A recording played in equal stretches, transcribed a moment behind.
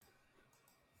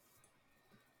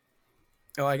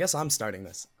Oh, I guess I'm starting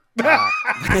this. Yeah.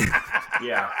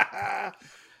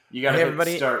 You gotta Hey, hit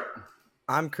everybody. start.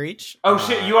 I'm Creech. Oh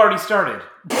shit! You already started.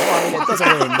 Well, I mean, it doesn't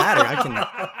really matter.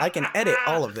 I can edit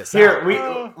all of this Here,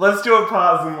 out. let's do a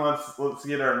pause and let's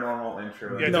get our normal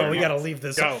intro. Yeah, No, yeah, we yeah. gotta leave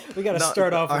this. Go. We gotta No,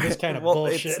 start off with all this right, kind of well,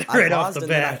 bullshit I right off paused the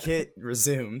and then I bat. hit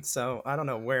resume, so I don't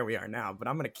know where we are now, but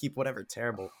I'm gonna keep whatever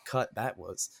terrible cut that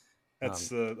was. That's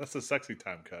the sexy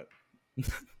time cut.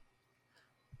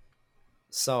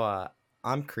 So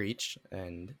I'm Creech,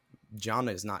 and John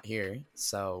is not here,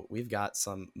 so we've got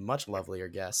some much lovelier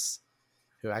guests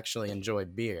who actually enjoy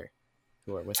beer,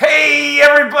 who are with us. Hey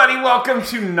everybody! Welcome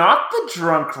to Not the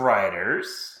Drunk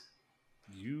Riders.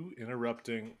 You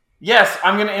interrupting? Yes,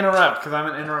 I'm gonna interrupt because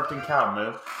I'm an interrupting cow.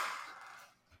 Move.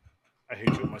 I hate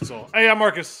you in my soul. Hey, I'm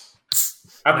Marcus.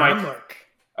 I'm Mike. Mark.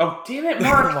 Oh damn it, Oh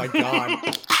Mark! my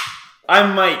god.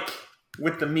 I'm Mike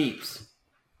with the meeps.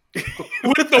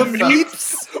 With the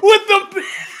meats. With the.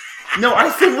 No, I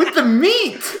said with the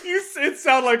meat. It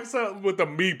sounded like something with the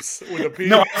meeps. With the P.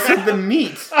 No, I said the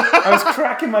meat. I was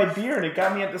cracking my beer and it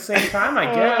got me at the same time.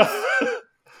 I guess.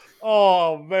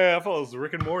 Oh man, I thought it was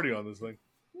Rick and Morty on this thing.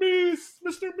 Meeps,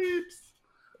 Mr.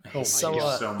 Meeps. Oh my So, you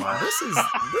so much.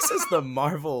 this is the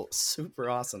Marvel Super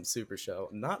Awesome Super Show,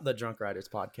 not the Drunk Riders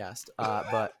podcast.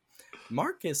 But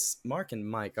Mark and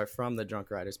Mike are from the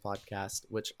Drunk Riders podcast,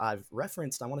 which I've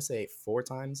referenced, I want to say 4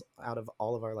 times out of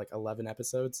all of our 11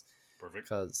 episodes, Perfect.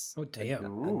 because Oh damn.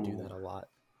 I do that a lot.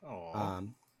 Oh.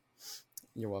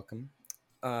 You're welcome.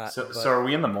 So but are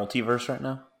we in the multiverse right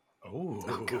now?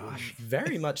 Oh gosh.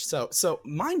 very much so. So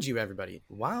mind you, everybody,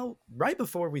 right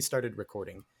before we started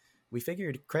recording, we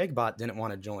figured Craigbot didn't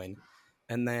want to join,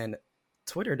 and then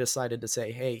Twitter decided to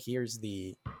say, "Hey, here's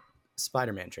the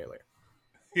Spider-Man trailer."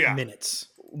 Yeah. Minutes.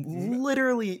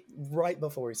 Literally right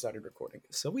before we started recording.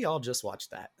 So we all just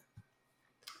watched that.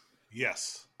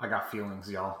 Yes. I got feelings,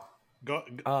 y'all. Go.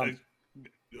 Um,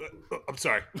 I'm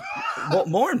sorry. Well,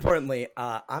 more importantly,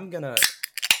 I'm gonna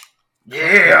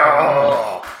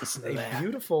Yeah. a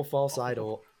beautiful false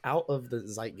idol out of the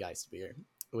Zeitgeist beer,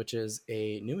 which is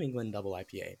a New England double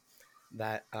IPA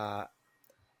that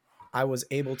I was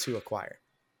able to acquire.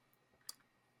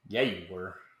 Yeah, you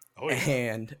were. Oh yeah.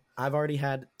 And I've already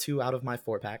had 2 out of my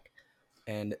 4-pack,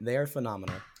 and they are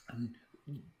phenomenal.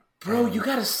 Bro, you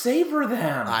gotta savor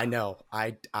them. I know,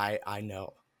 I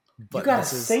know. But you gotta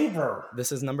this is savor.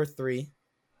 this is number 3.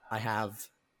 I have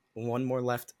 1 more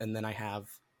left, and then I have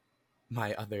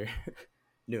my other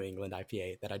New England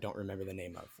IPA that I don't remember the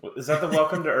name of. Is that the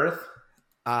Welcome to Earth?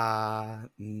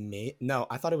 No,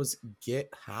 I thought it was Get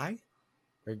High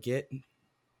or Get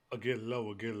I'll get low.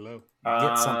 I'll get low.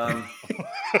 Get something.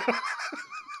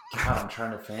 God, I'm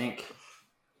trying to think.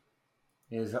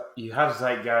 You have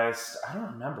Zeitgeist. I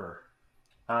don't remember.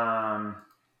 I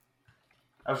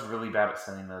was really bad at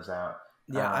sending those out.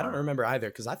 Yeah, I don't remember either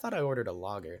because I thought I ordered a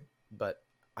lager, but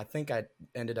I think I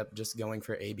ended up just going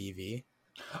for ABV.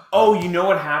 Oh, you know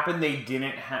what happened? They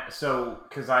didn't have... So,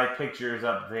 because I picked yours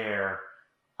up there,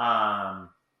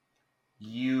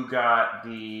 you got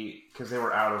the... Because they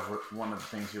were out of one of the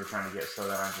things you were trying to get, so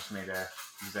then I just made a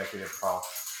executive call.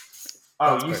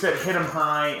 Oh, That's you perfect. said Hit 'em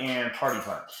High and Party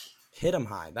Punch. Hit 'em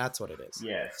High, that's what it is.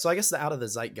 Yes. So I guess the Out of the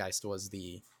Zeitgeist was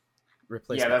the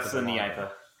replacement. Yeah, that's for the lager.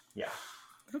 Neipa. Yeah.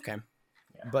 Okay.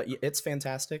 Yeah. But it's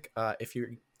fantastic. If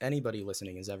anybody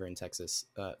listening is ever in Texas,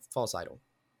 False Idol.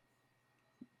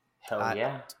 Hell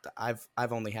yeah. I've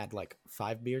only had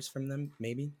 5 beers from them,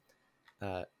 maybe.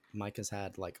 Mike has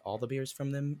had all the beers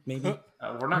from them, maybe.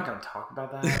 We're not going to talk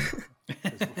about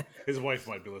that. His wife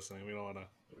might be listening. We don't want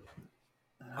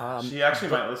to. She actually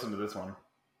might listen to this one.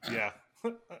 Yeah.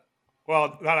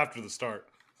 Well, not after the start.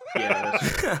 Yeah,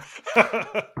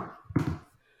 that's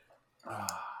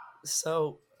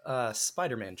So,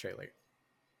 Spider-Man trailer.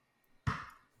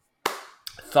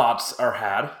 Thoughts are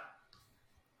had.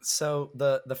 So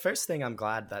the first thing I'm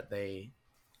glad that they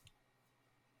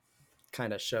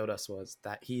kind of showed us was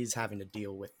that he's having to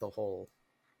deal with the whole,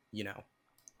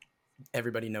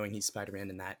 everybody knowing he's Spider-Man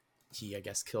and that he, I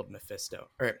guess, killed Mephisto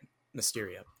or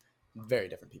Mysterio. Very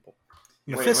different people.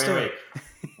 Mephisto. Wait.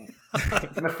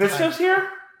 Mephisto's here?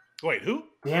 Wait, who?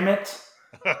 Damn it.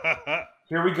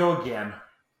 Here we go again.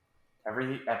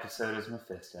 Every episode is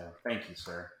Mephisto. Thank you,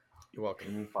 sir. You're welcome.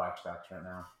 Giving me flashbacks right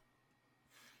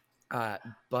now.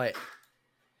 But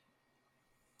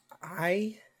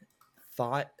I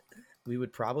thought we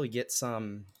would probably get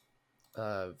some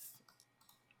of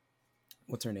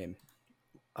what's her name,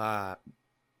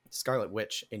 Scarlet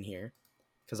Witch in here,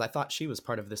 because I thought she was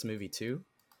part of this movie too.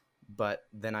 But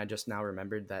then I just now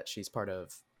remembered that she's part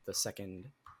of the second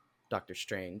Doctor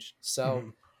Strange.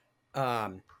 So,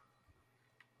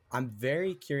 I'm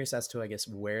very curious as to, I guess,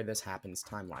 where this happens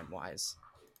timeline wise,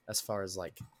 as far as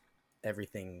like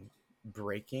everything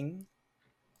breaking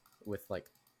with like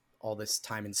all this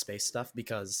time and space stuff,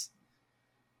 because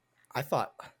I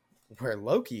thought where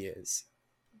Loki is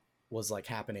was like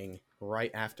happening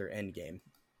right after Endgame.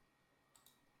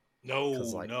 No,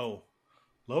 'Cause, like- no.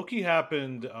 Loki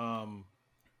happened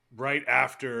right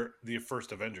after the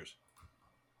first Avengers.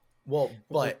 Well,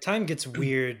 Well, but time gets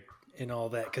weird and all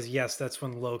that because yes, that's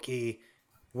when Loki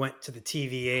went to the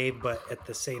TVA, but at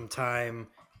the same time,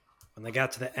 when they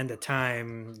got to the end of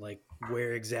time, like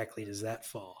where exactly does that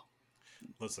fall?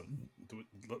 Listen,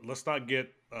 let's not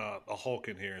get a Hulk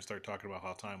in here and start talking about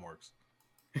how time works.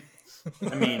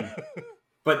 I mean,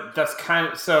 but that's kind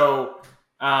of so.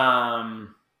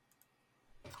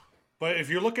 But if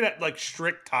you're looking at like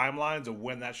strict timelines of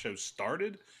when that show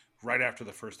started, right after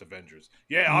the first Avengers.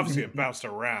 Yeah, obviously it bounced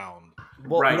around.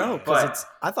 well, Right, no, because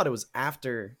but- I thought it was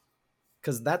after,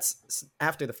 because that's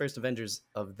after the first Avengers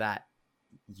of that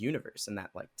universe and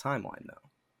that like timeline though.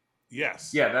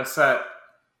 Yes. Yeah, that's that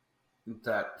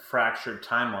fractured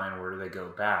timeline where they go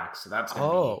back. So that's gonna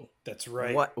Oh, That's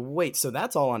right. what? Wait, so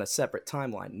that's all on a separate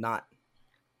timeline, not.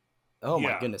 Oh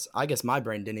my Yeah. goodness! I guess my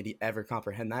brain didn't ever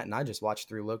comprehend that, and I just watched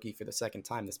through Loki for the second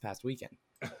time this past weekend.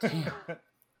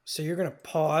 So you're gonna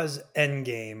pause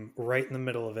Endgame right in the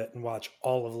middle of it and watch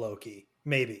all of Loki,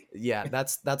 maybe. Yeah,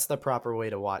 that's the proper way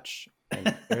to watch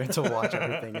or to watch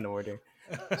everything in order.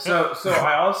 be. So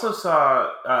I also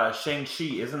saw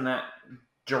Shang-Chi. Isn't that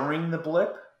during the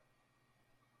blip?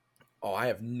 Oh, I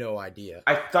have no idea.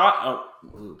 I thought.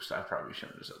 Oh, oops! I probably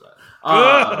shouldn't have said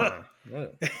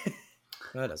that.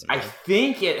 That doesn't I matter.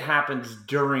 think it happens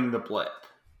during the blip,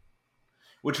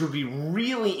 which would be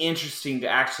really interesting to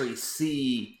actually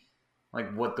see,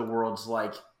 like what the world's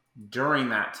like during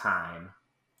that time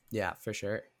Yeah, for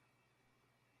sure.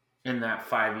 in that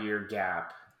 5-year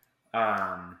gap.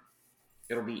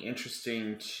 It'll be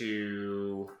interesting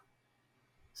to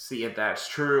see if that's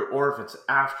true or if it's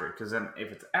after. Because then,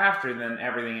 if it's after, then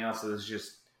everything else is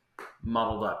just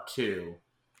muddled up too.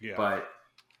 Yeah. But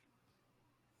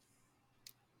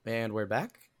And we're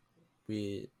back.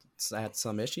 We had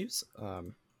some issues.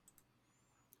 Talking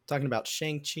about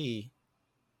Shang-Chi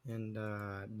and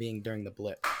being during the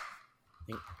blip. I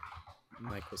think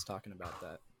Mike was talking about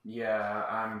that. yeah,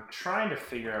 I'm trying to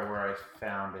figure out where I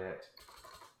found it.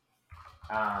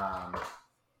 I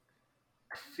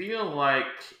feel like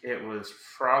it was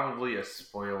probably a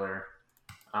spoiler,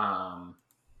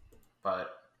 but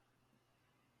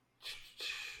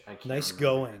I can't Nice remember.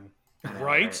 going. I know,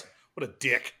 Right? What a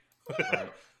dick. right.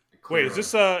 Wait, is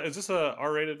Clearly. this a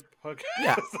R-rated podcast?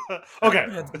 Yeah. Okay.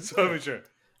 Yeah. So be sure.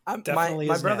 Definitely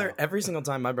my is brother, now. every single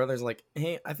time, my brother's like,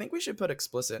 hey, I think we should put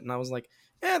explicit. And I was like,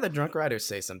 yeah, the drunk riders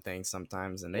say some things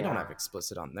sometimes, and they don't Yeah. have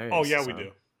explicit on theirs. Oh yeah, we so-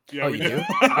 do. Yeah, Oh, we you do?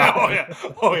 oh yeah.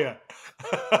 Oh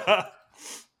yeah.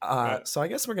 So I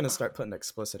guess we're going to start putting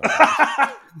explicit on it.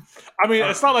 I mean,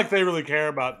 it's not like they really care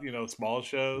about small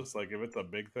shows. Like if it's a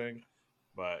big thing,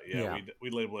 but yeah, Yeah. we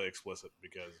label it explicit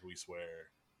because we swear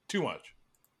too much.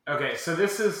 Okay, so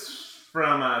this is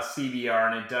from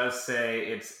CBR, and it does say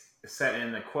it's set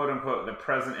in the quote-unquote the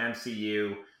present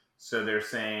MCU, so they're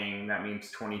saying that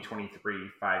means 2023,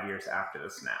 5 years after the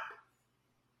snap,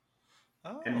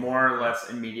 Oh, and more or less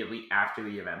immediately after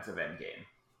the events of Endgame.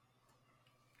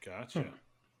 Gotcha.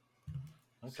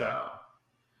 Okay. So,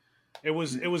 It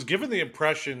was given the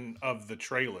impression of the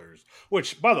trailers,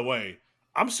 which, by the way,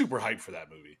 I'm super hyped for that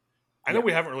movie. I know Yeah.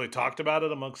 we haven't really talked about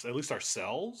it amongst at least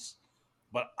ourselves,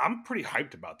 but I'm pretty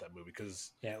hyped about that movie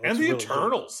because Yeah, it and looks the really good.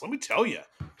 Eternals. Let me tell you,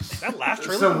 that last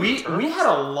trailer. so for the we Eternals- had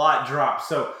a lot drop.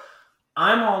 So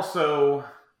I'm also,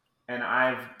 and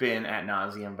I've been at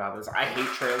nauseum about this. I hate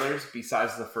trailers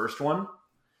besides the first one.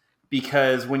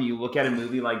 Because when you look at a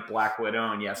movie like Black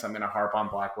Widow, and yes, I'm going to harp on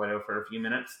Black Widow for a few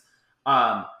minutes,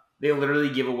 they literally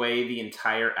give away the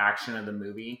entire action of the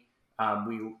movie.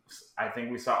 I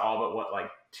think we saw all but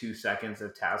 2 seconds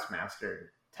of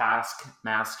Taskmaster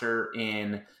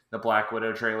in the Black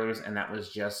Widow trailers, and that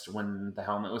was just when the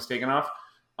helmet was taken off.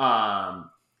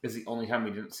 Is the only time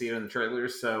we didn't see it in the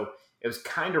trailers, so it was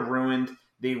kind of ruined.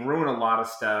 They ruined a lot of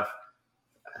stuff.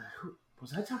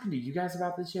 Was I talking to you guys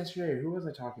about this yesterday, or who was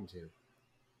I talking to?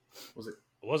 Was it?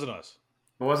 It wasn't us.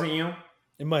 It wasn't you?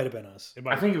 It might have been us. It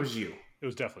might I think it was you. it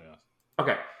was definitely us.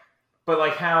 Okay. But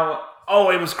how... Oh,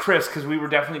 it was Chris, because we were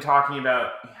definitely talking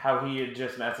about how he had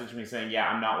just messaged me saying, yeah,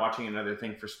 I'm not watching another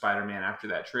thing for Spider-Man after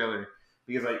that trailer,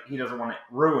 because he doesn't want it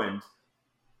ruined.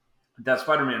 That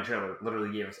Spider-Man trailer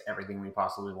literally gave us everything we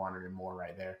possibly wanted and more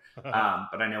right there.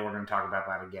 But I know we're going to talk about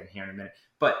that again here in a minute.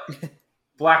 But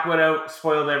Black Widow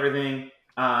spoiled everything.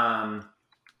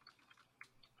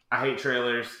 I hate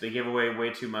trailers. They give away way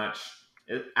too much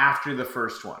after the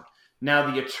first one. Now,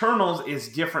 the Eternals is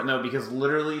different, though, because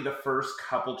literally the first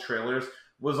couple trailers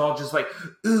was all just like,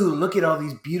 ooh, look at all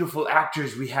these beautiful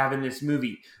actors we have in this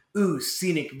movie. Ooh,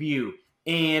 scenic view.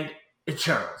 And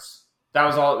Eternals. That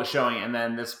was all it was showing. And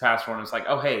then this past one was like,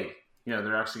 oh, hey,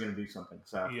 they're actually going to do something.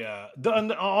 So Yeah.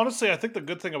 And honestly, I think the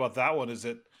good thing about that one is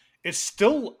that it's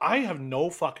still, I have no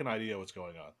fucking idea what's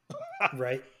going on.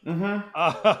 Right. Mm-hmm.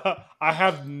 I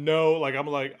have no, like, I'm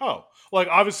like, oh, like,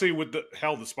 obviously with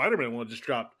the Spider-Man one just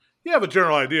dropped, you have a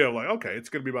general idea of like, okay, it's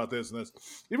going to be about this and this.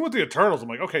 Even with the Eternals, I'm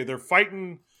like, okay, they're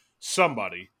fighting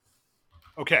somebody.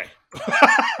 Okay.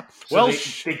 So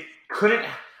they couldn't.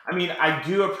 I mean, I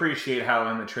do appreciate how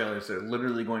in the trailers they're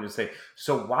literally going to say,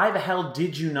 so why the hell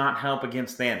did you not help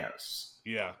against Thanos?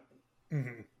 Yeah.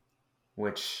 Mm-hmm.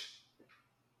 Which,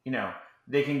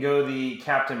 they can go the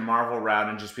Captain Marvel route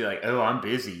and just be like, oh, I'm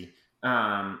busy.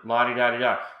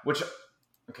 La-di-da-di-da. Which,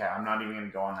 okay, I'm not even going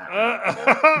to go on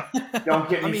that. Don't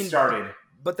get me started.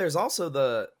 But there's also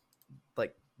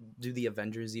do the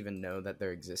Avengers even know that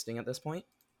they're existing at this point?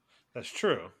 That's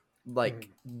true. Like,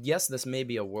 yes, this may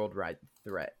be a worldwide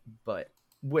threat, but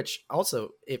which also,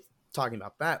 if talking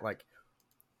about that, like,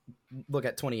 look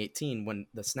at 2018 when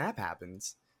the snap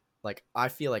happens. Like, I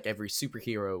feel like every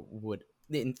superhero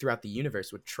throughout the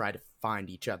universe would try to find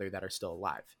each other that are still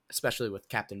alive, especially with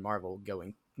Captain Marvel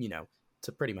going,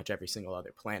 to pretty much every single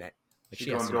other planet. Like, She's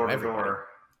going door to door,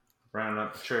 rounding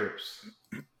up the troops.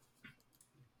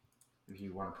 If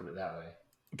you want to put it that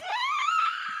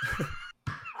way.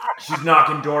 She's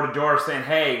knocking door to door saying,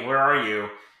 hey, where are you?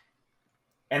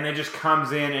 And then just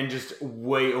comes in and just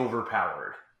way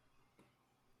overpowered.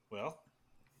 Well,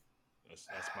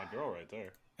 that's my girl right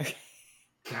there.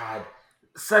 God,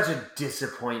 such a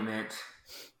disappointment.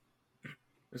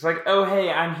 It's like, oh, hey,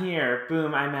 I'm here.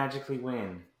 Boom, I magically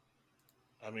win.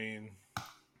 I mean,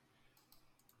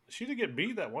 she did get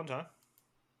beat that one time.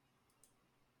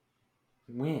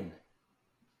 Win.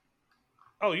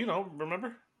 Oh,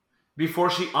 remember?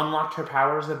 Before she unlocked her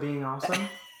powers of being awesome?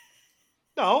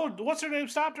 No, what's her name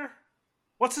stopped her?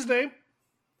 What's his name?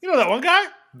 You know that one guy?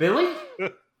 Billy?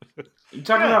 You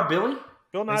talking about Billy?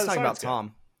 Bill Nye He's the talking about Science Guy.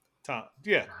 Tom. Tom,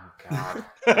 yeah. Oh, God.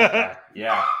 Okay.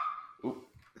 Yeah. Ooh,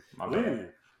 my bad. Ooh.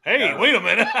 Hey, wait a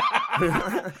minute.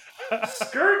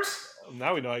 Skirt?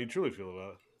 Now we know how you truly feel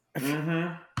about it.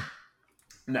 Mm-hmm.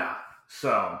 No.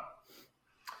 So.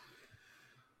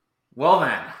 Well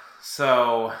then.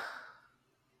 So.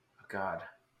 Oh God.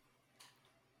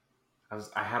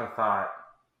 I had a thought.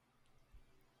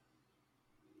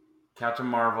 Captain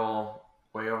Marvel,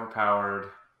 way overpowered.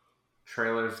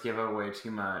 Trailers give away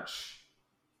too much.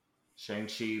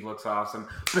 Shang-Chi looks awesome.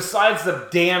 Besides the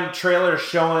damn trailer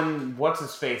showing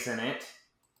what's-his-face in it.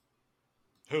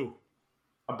 Who?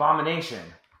 Abomination.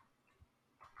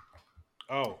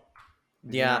 Oh.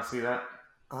 Did you Yeah. not see that?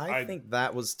 I think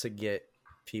that was to get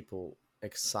people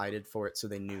excited for it so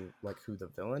they knew who the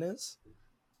villain is.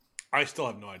 I still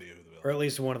have no idea who the villain is. Or at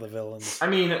least one of the villains. I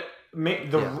mean,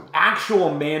 the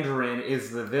actual Mandarin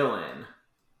is the villain.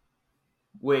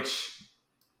 Which,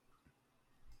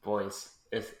 boys,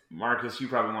 Marcus, you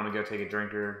probably want to go take a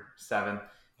drink or 7.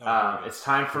 It's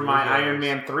time for my Iron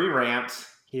Man 3 rant.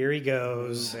 Here he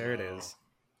goes. There it is.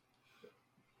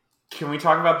 Can we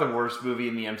talk about the worst movie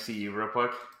in the MCU real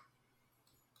quick?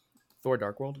 Thor: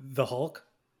 Dark World. The Hulk?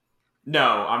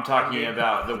 No, I'm talking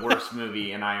about the worst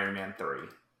movie in Iron Man 3.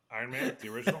 Iron Man, the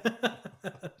original?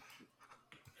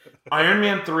 Iron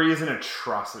Man 3 is an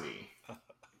atrocity.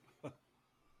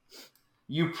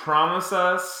 You promise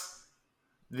us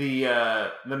the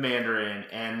Mandarin,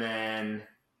 and then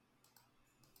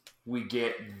we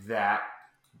get that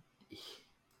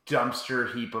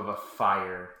dumpster heap of a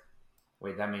fire.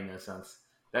 Wait, that made no sense.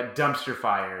 That dumpster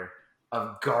fire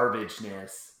of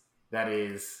garbageness that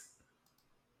is...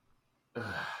 Ugh,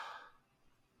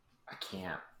 I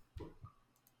can't.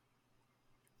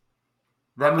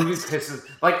 That movie pisses...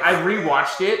 I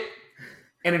rewatched it,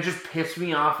 and it just pissed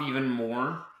me off even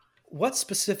more. What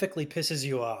specifically pisses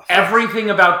you off? Everything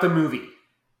about the movie.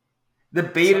 The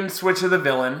bait and switch of the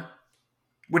villain,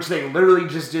 which they literally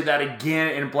just did that again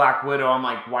in Black Widow. I'm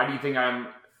like, why do you think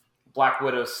Black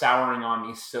Widow souring on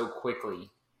me so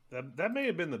quickly? That may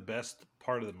have been the best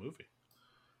part of the movie.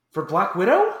 For Black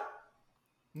Widow?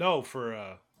 No, for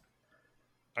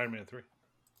Iron Man 3.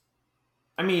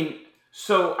 I mean,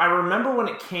 so I remember when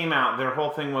it came out, their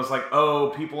whole thing was like,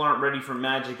 oh, people aren't ready for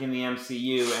magic in the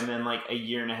MCU. And then a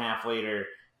year and a half later,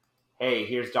 hey,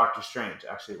 here's Doctor Strange.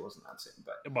 Actually, it wasn't that soon.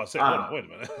 But hold on, wait a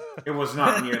minute. It was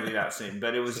not nearly that soon.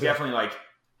 But it was definitely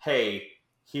hey,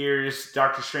 here's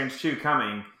Doctor Strange 2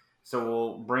 coming. so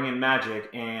we'll bring in magic,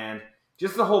 and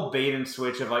just the whole bait and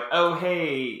switch of like, oh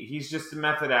hey, he's just a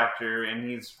method actor, and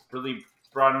he's really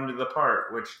brought him to the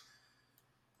part, which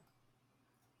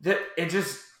it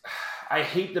just, I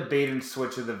hate the bait and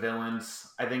switch of the villains.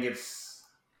 I think it's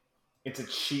a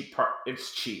cheap part.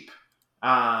 It's cheap.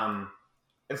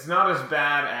 It's not as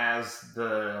bad as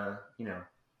the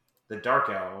Dark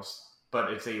Elves,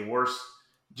 but it's a worse.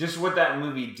 Just what that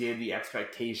movie did, the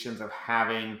expectations of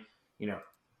having,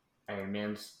 Iron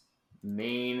Man's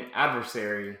main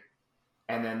adversary,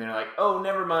 and then they're like, oh,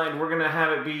 never mind, we're gonna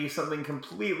have it be something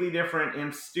completely different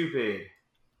and stupid.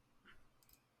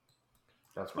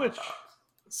 That's my thoughts.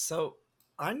 So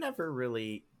I never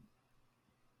really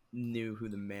knew who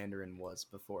the Mandarin was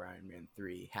before Iron Man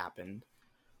 3 happened.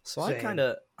 So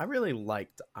Same. I really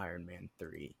liked Iron Man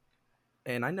 3.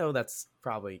 And I know that's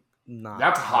probably not...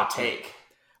 That's a hot take.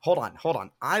 Hold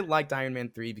on. I liked Iron Man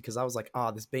 3 because I was like,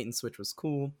 oh, this bait and switch was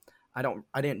cool.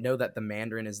 I didn't know that the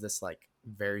Mandarin is this like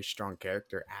very strong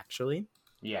character actually.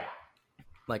 Yeah.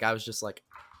 Like I was just like,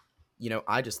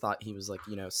 I just thought he was like,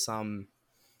 some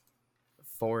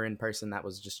foreign person that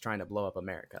was just trying to blow up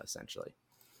America essentially.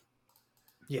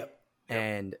 Yep.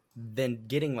 And then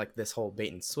getting like this whole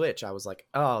bait and switch, I was like,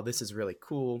 oh, this is really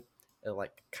cool. It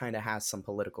like kind of has some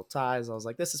political ties. I was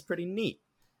like, this is pretty neat.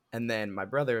 And then my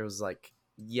brother was like,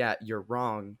 yeah, you're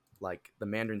wrong. Like the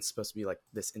Mandarin's supposed to be like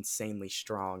this insanely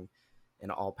strong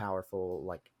and all powerful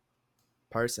like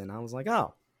person. I was like,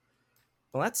 oh,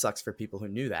 well, that sucks for people who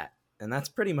knew that. And that's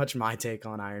pretty much my take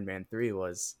on Iron Man 3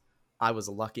 was I was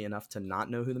lucky enough to not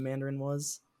know who the Mandarin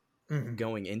was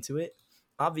going into it.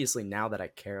 Obviously, now that I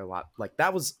care a lot, like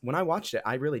that was when I watched it,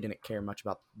 I really didn't care much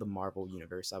about the Marvel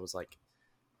universe. I was like,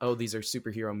 oh, these are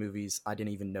superhero movies. I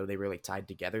didn't even know they really tied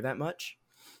together that much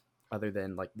other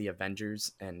than like the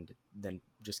Avengers and then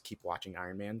just keep watching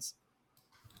Iron Man's.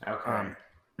 Okay.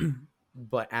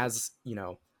 But as,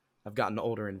 I've gotten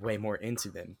older and way more into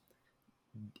them,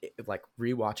 like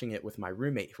rewatching it with my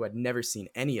roommate who had never seen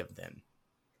any of them.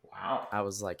 Wow. I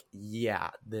was like, yeah,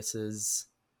 this is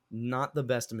not the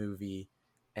best movie.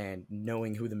 And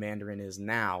knowing who the Mandarin is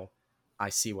now, I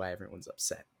see why everyone's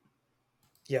upset.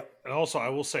 Yep. And also, I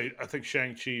will say, I think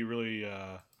Shang-Chi really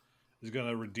is going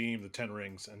to redeem the Ten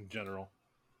Rings in general.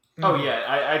 Oh, yeah.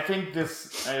 I think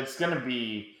it's going to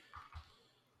be...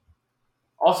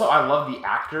 Also, I love the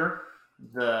actor,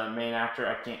 the main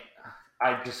actor.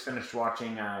 I just finished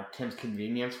watching Kim's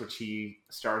Convenience, which he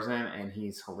stars in, and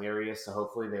he's hilarious. So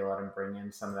hopefully they let him bring in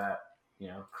some of that,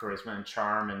 charisma and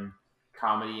charm and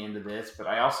comedy into this. But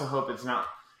I also hope it's not...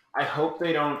 I hope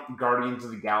they don't Guardians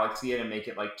of the Galaxy it and make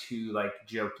it like too like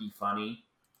jokey funny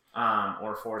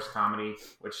or forced comedy,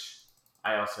 which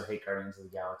I also hate Guardians of the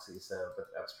Galaxy, but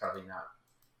that's probably not.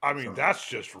 I mean, that's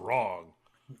just wrong.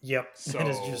 Yep. So, that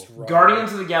is just wrong.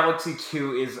 Guardians of the Galaxy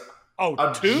 2 is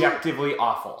objectively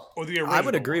awful. Or the original I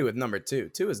would agree one? with number 2.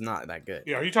 2 is not that good.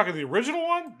 Yeah, are you talking the original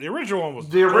one? The original one was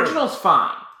The original's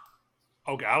fine.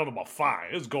 Okay, I don't know about fine.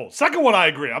 It's gold. Second one, I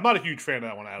agree. I'm not a huge fan of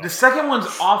that one at all. The second one's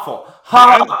awful.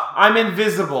 Ha! I'm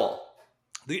invisible.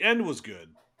 The end was good.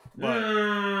 But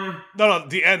Mm. no,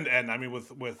 the end. I mean,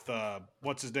 with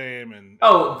what's his name and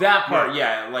Oh, that part,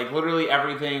 yeah. Like literally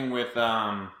everything with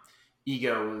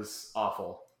Ego was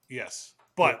awful. yes,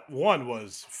 but one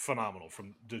was phenomenal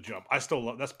from the jump. I still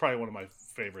love. That's probably one of my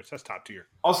favorites. That's top tier.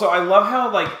 Also, I love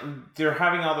how like they're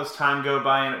having all this time go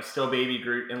by and it's still Baby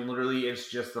Groot, and literally it's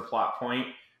just the plot point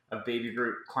of Baby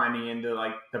Groot climbing into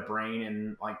like the brain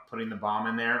and like putting the bomb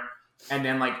in there, and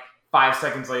then like 5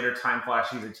 seconds later, time flash,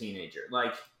 he's a teenager.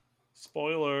 Like,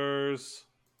 Spoilers.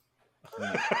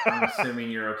 I'm assuming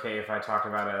you're okay if I talk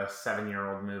about a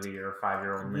 7-year-old movie or a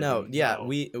 5-year-old movie. No, yeah, No,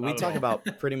 we not at talk all.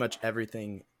 about pretty much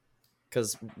everything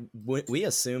because we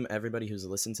assume everybody who's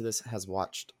listened to this has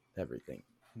watched everything.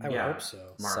 I would hope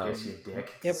so. Marcus, So- you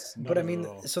dick. Yep. But I Not mean, at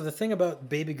all. so the thing about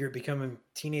Baby Groot becoming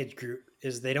teenage Groot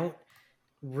is they don't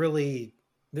really.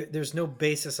 There's no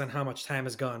basis on how much time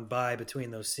has gone by between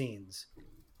those scenes.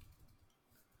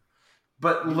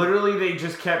 But literally, they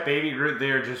just kept Baby Groot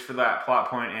there just for that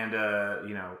plot point, and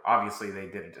obviously they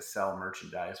did it to sell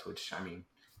merchandise, which I mean,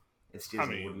 it's Disney. I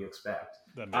mean, what do you expect?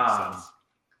 That makes sense.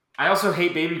 I also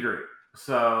hate Baby Groot,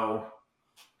 so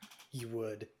You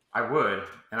would. I would,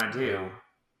 and I do. Yeah.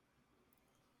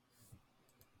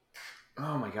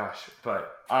 Oh my gosh!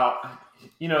 But the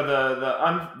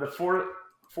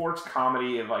forced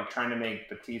comedy of like trying to make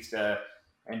Batista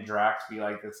and Drax be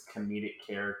like this comedic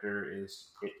character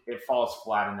it falls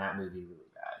flat in that movie really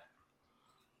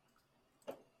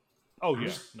bad. Oh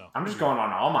yeah, no. I'm just going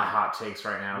on all my hot takes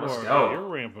right now. Let's You're go.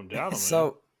 ramping down. Man.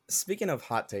 So speaking of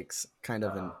hot takes, kind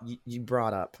of, and you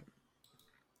brought up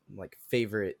like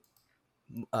favorite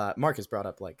Marcus brought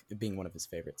up like it being one of his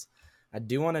favorites. I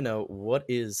do want to know what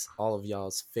is all of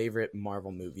y'all's favorite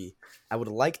Marvel movie. I would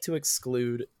like to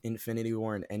exclude Infinity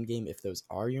War and Endgame if those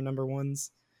are your number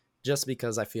ones, just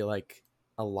because I feel like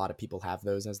a lot of people have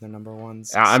those as their number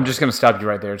ones. I'm So- just going to stop you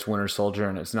right there. It's Winter Soldier,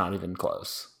 and it's not even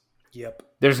close. Yep.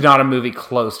 There's not a movie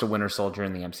close to Winter Soldier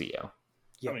in the MCU.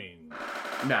 Yep. I mean,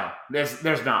 No, there's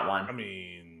not one. I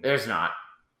mean, There's not.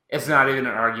 It's not even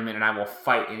an argument, and I will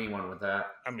fight anyone with that.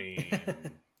 I mean,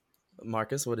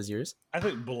 Marcus, what is yours? I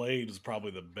think Blade is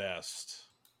probably the best.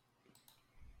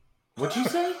 What'd you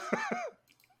say?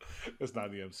 It's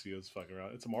not the MCU. It's fucking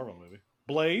around. It's a Marvel movie.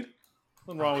 Blade.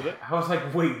 Nothing wrong with it. I was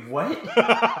like, wait, what?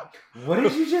 What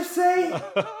did you just say?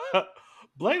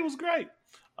 Blade was great.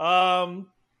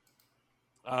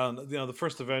 The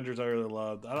first Avengers I really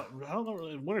loved. I don't know.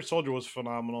 Really. Winter Soldier was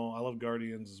phenomenal. I love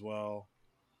Guardians as well.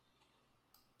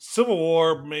 Civil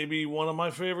War maybe one of my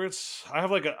favorites. I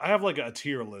have like a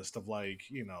tier list of like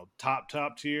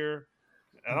top tier.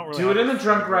 I don't really Do it have in a the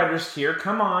Drunk favorite. Riders tier.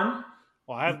 Come on.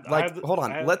 Well, I have Like, I have, hold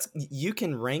on. I have- You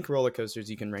can rank roller coasters.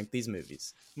 You can rank these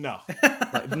movies. no.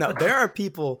 Like, no, there are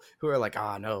people who are like,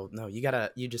 no,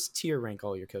 you just tier rank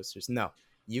all your coasters. No,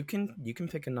 you can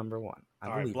pick a number one. I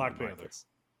All right, believe Black in Panther. Marcus.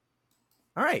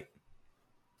 All right.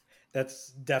 That's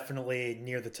definitely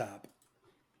near the top.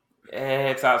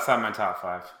 It's outside my top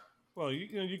 5. Well,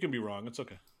 you can be wrong. It's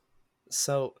okay.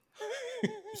 So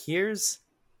here's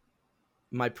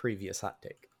my previous hot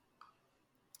take.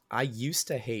 I used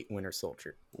to hate Winter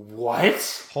Soldier.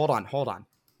 What? Hold on.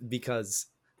 Because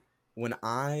when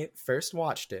I first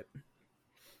watched it,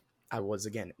 I was,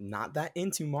 again, not that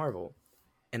into Marvel.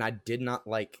 And I did not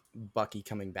like Bucky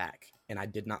coming back. And I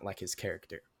did not like his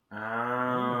character.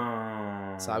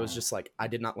 Oh. So I was just like, I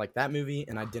did not like that movie.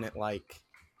 And I didn't like,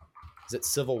 is it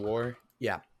Civil War?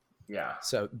 Yeah. Yeah.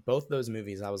 So both those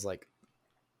movies, I was like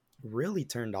really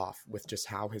turned off with just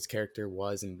how his character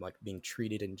was and like being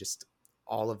treated and just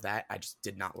all of that. I just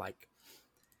did not like.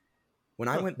 When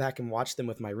I went back and watched them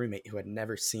with my roommate who had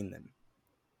never seen them,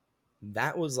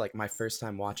 that was like my first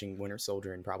time watching Winter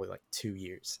Soldier in probably like 2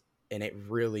 years. And it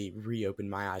really reopened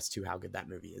my eyes to how good that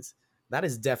movie is. That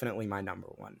is definitely my number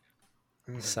one.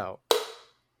 Mhm. So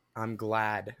I'm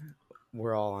glad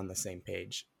we're all on the same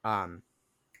page.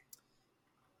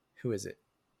 Who is it?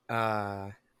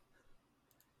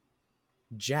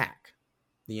 Jack,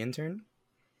 the intern.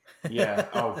 Yeah.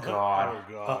 Oh God.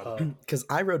 Oh god. Uh-oh. Because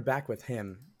I rode back with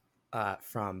him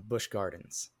from Busch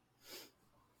Gardens,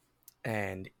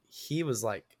 and he was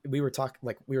like, we were talking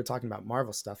about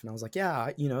Marvel stuff, and I was like, yeah,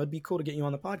 it'd be cool to get you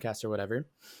on the podcast or whatever.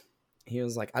 He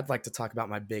was like, I'd like to talk about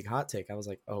my big hot take. I was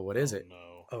like, oh, what is it?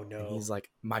 No. Oh And no. he's like,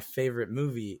 my favorite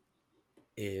movie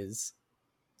is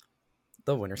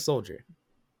The Winter Soldier.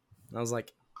 And I was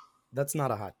like, that's not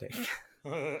a hot take.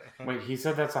 Wait, he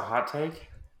said that's a hot take?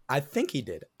 I think he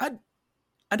did.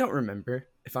 I don't remember,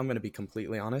 if I'm going to be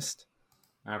completely honest.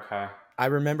 Okay. I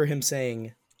remember him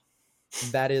saying,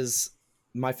 that is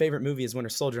my favorite movie is Winter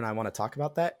Soldier, and I want to talk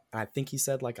about that. And I think he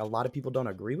said, like, a lot of people don't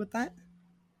agree with that.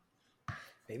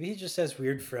 Maybe he just has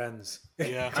weird friends.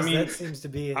 Yeah. 'Cause I mean- that seems to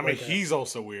be. I mean, like a- he's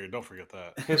also weird. Don't forget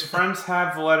that. His friends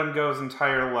have let him go his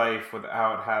entire life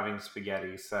without having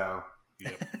spaghetti, so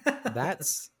Yep.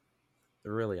 That's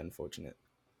really unfortunate.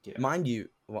 yeah. Mind you,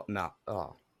 well, no.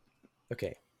 Oh,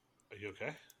 okay. Are you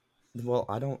okay? Well,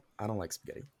 I don't like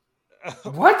spaghetti.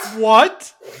 What?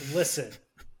 What? Listen,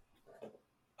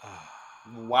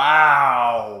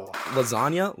 Wow.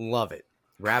 Lasagna, love it.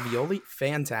 Ravioli,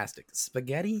 fantastic.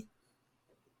 Spaghetti,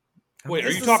 Wait, are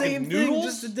it's you the talking same noodles? thing,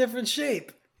 just a different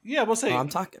shape. Yeah, we'll say. I'm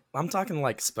talking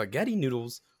like spaghetti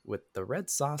noodles with the red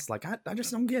sauce. Like I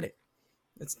just don't get it.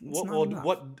 It's what, not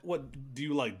what, enough. what do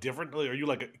you like differently? Are you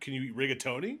like? Can you eat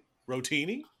rigatoni,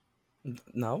 rotini?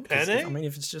 No, 'cause Penne? I mean,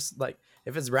 if it's just like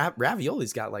if it's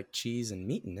ravioli's got like cheese and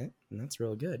meat in it, and that's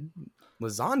real good.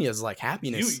 Lasagna is like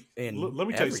happiness. And Let me tell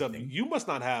you everything. something. You must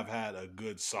not have had a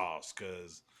good sauce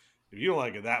because if you don't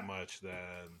like it that much, then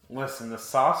Listen, the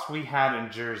sauce we had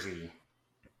in Jersey.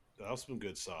 that was some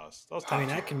good sauce. That was I mean,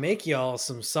 top I tier. can make y'all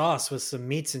some sauce with some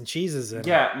meats and cheeses in it.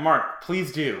 Yeah, Mark,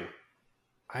 please do.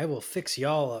 I will fix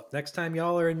y'all up. Next time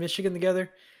y'all are in Michigan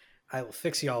together, I will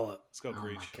fix y'all up. Let's go, Oh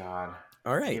Breach. my God.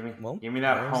 All right, Give me, well, give me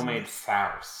that there's- homemade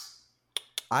sauce.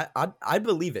 I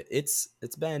believe it. It's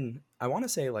been I want to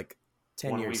say like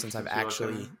 10 1 years week since I've since you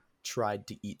actually opened? tried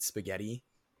to eat spaghetti,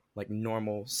 like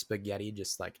normal spaghetti,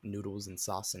 just like noodles and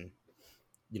sauce and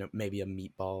maybe a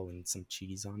meatball and some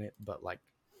cheese on it. But like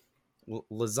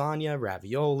lasagna,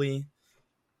 ravioli,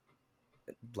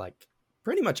 like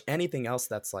pretty much anything else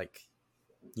that's like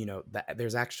that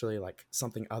there's actually like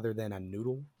something other than a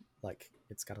noodle. Like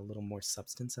it's got a little more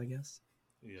substance, I guess.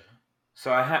 Yeah.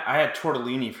 So I had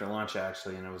tortellini for lunch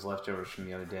actually, and it was leftovers from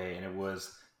the other day, and it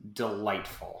was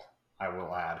delightful. I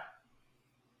will add,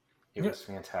 it was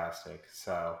fantastic.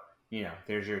 So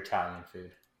there's your Italian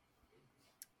food.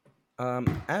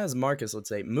 As Marcus would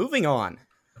say, moving on.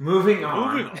 Moving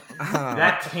on. Moving on.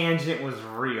 That tangent was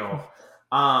real.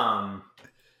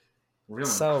 Real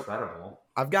So- incredible.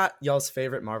 I've got y'all's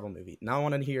favorite Marvel movie. Now I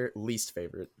want to hear least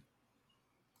favorite.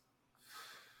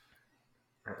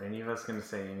 Are any of us going to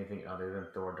say anything other than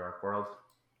Thor: Dark World?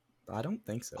 I don't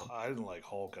think so. I didn't like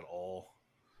Hulk at all.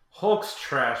 Hulk's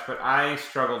trash, but I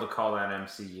struggle to call that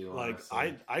MCU. Like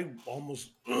honestly. I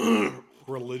almost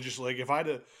religiously, like if I had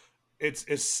to,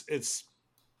 it's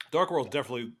Dark World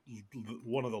definitely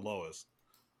one of the lowest,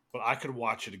 but I could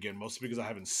watch it again mostly because I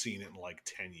haven't seen it in like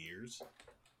 10 years.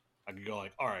 I could go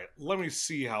like, all right, let me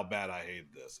see how bad I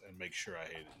hate this and make sure I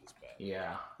hate it this bad.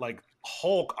 Yeah. Like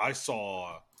Hulk, I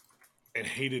saw and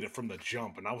hated it from the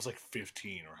jump, and I was like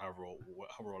 15 or however old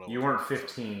I was. You weren't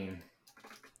 15.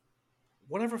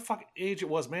 Whatever fucking age it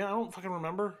was, man. I don't fucking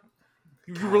remember.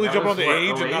 You God, really that jump was on the what, age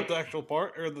and 08? not the actual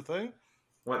part or the thing?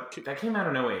 What? That came out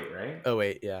in 08, right? Oh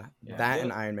wait, yeah. Yeah. That Yeah.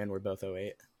 and Iron Man were both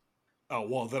 08. Oh,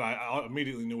 well, then I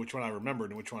immediately knew which one I remembered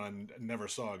and which one I never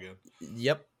saw again.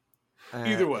 Yep.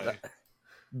 Either way.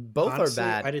 Both Honestly, are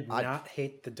bad. I did not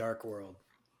hate the Dark World.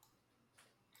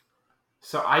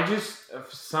 So I just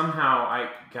somehow I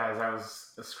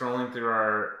was scrolling through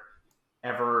our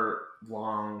ever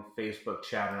long Facebook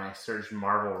chat and I searched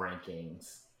Marvel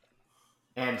rankings,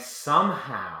 and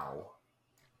somehow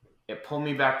it pulled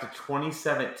me back to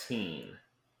 2017,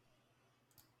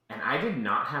 and I did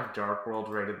not have Dark World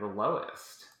rated the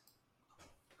lowest.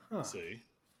 Huh. See?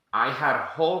 I had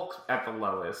Hulk at the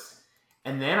lowest,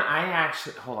 and then I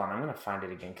actually hold on. I'm gonna find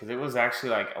it again because it was actually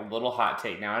like a little hot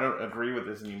take. Now I don't agree with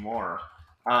this anymore.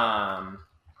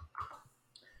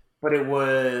 But it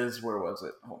was, where was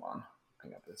it? Hold on, I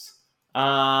got this.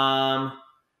 I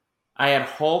had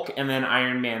Hulk and then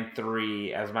Iron Man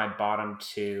 3 as my bottom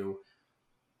two,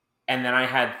 and then I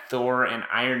had Thor and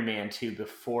Iron Man 2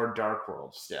 before Dark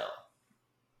World still.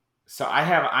 So I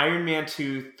have Iron Man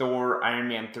 2, Thor, Iron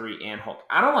Man 3, and Hulk.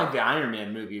 I don't like the Iron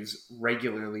Man movies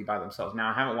regularly by themselves. Now,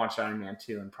 I haven't watched Iron Man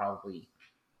 2 in probably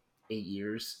 8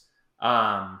 years.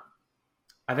 I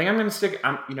think I'm going to stick...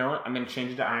 you know what? I'm going to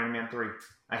change it to Iron Man 3.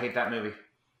 I hate that movie.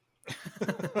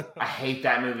 I hate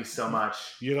that movie so much.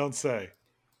 You don't say.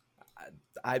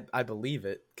 I believe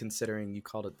it, considering you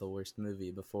called it the worst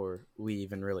movie before we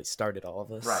even really started all of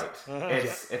this. Right.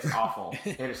 It's awful.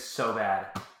 It is so bad.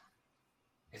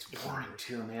 It's boring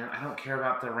too, man. I don't care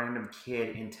about the random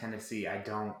kid in Tennessee. I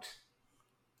don't.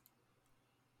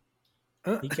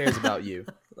 He cares about you.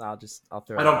 I'll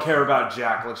throw. I don't care about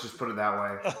Jack. Let's just put it that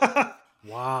way.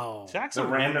 Wow. Jack's The a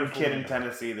random wonderful kid in guy.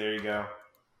 Tennessee. There you go.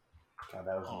 God,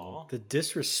 that was Aw. The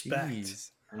disrespect.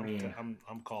 Jeez. I mean,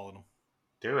 I'm calling him.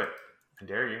 do it. I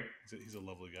dare you. He's a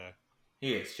lovely guy.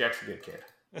 He is. Jack's a good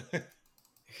kid.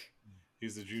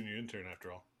 He's the junior intern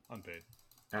after all, unpaid.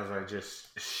 As I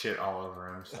just shit all over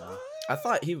him. So I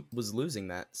thought he was losing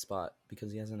that spot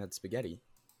because he hasn't had spaghetti.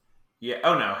 yeah.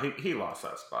 Oh no, he lost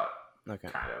that spot. Okay.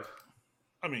 Kind of.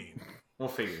 I mean, We'll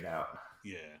figure it out.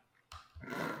 yeah.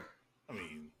 I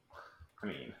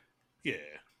mean, yeah.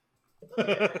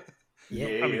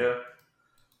 Yeah. I mean-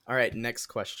 All right. Next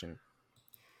question.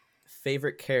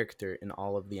 Favorite character in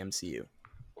all of the MCU,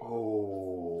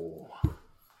 Oh.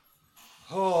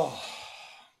 oh,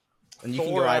 and you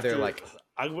can go either after- like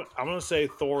I'm gonna say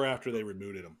Thor after they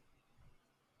rebooted him.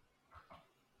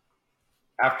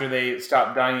 After they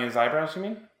stopped dyeing his eyebrows, you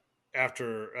mean?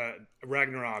 After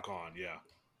Ragnarok on, yeah.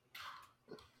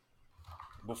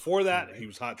 Before that, he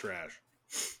was hot trash.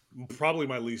 Probably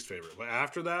my least favorite. But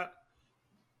after that,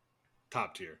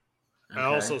 top tier. I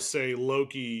Okay. also say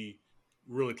Loki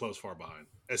really close far behind,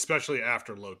 especially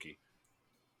after Loki.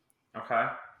 Okay.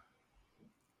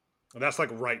 And that's like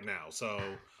right now.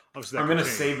 So obviously that I'm could gonna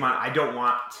change. save mine. I don't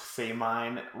want to say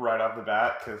mine right off the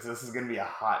bat because this is gonna be a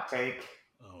hot take.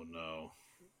 Oh no.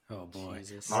 Oh boy.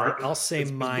 Jesus. Mark? I'll say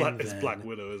mine It's then. Black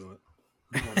Widow, isn't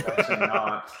No, it's actually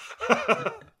not.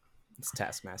 it? It's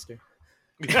Taskmaster.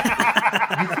 You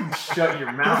can shut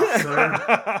your mouth, sir.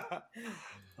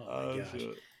 Oh my Oh, gosh.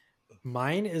 shit.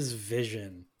 Mine is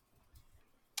Vision.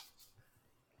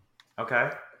 Okay.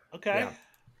 Okay.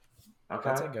 Yeah. Okay.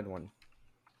 That's a good one.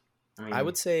 mean, I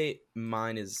would say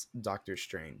mine is Doctor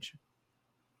Strange.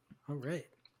 All right.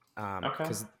 Okay.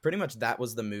 Because pretty much that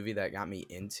was the movie that got me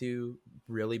into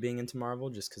really being into Marvel,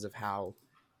 just because of how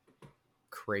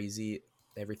crazy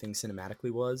everything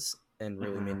cinematically was, and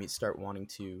really made me start wanting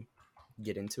to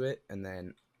get into it. And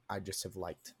then I just have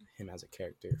liked him as a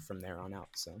character from there on out.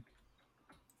 So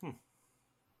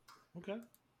Okay.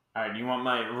 All right, you want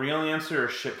my real answer or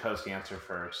shitpost answer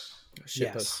first?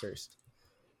 Shitpost Yes. first.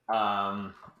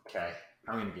 Okay.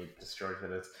 I'm gonna get destroyed for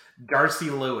this. Darcy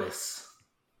Lewis.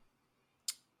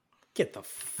 Get the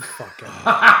fuck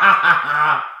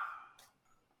out.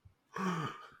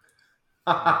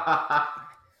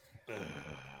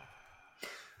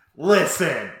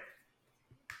 Listen.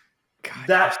 God,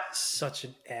 That- you're such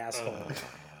an asshole.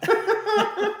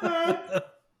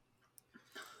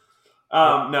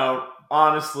 No,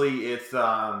 honestly, it's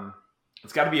got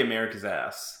to be America's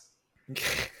ass.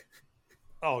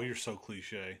 Oh, you're so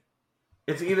cliche.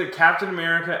 It's either Captain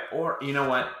America or you know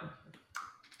what?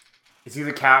 It's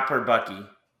either Cap or Bucky.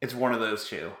 It's one of those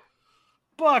two.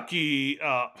 Bucky.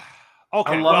 Okay.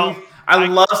 I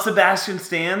love Sebastian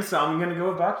Stan, so I'm gonna go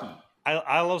with Bucky.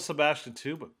 I love Sebastian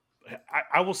too, but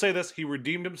I will say this: he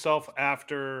redeemed himself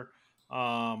after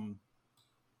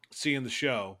seeing the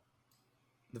show.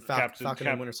 The Falcon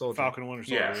and Winter Soldier. Falcon and Winter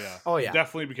Soldier. Yes. Yeah. Oh, yeah.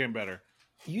 Definitely became better.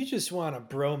 You just want a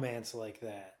bromance like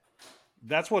that.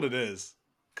 That's what it is.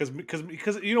 Because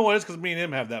you know what? It's because me and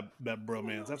him have that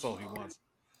bromance. That's all he wants.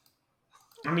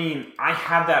 I mean, I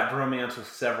have that bromance with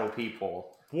several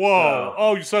people. Whoa!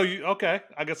 Okay?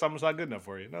 I guess I'm just not good enough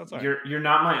for you. No, it's all right. You're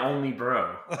not my only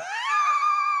bro.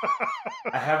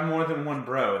 I have more than one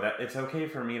bro. That it's okay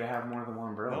for me to have more than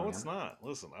one bro. No, man. it's not.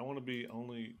 Listen, I want to be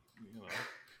only.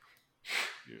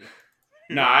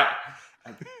 No,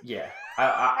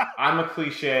 I'm a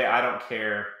cliche. I don't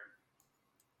care.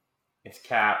 It's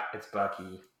Cap, it's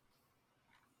Bucky,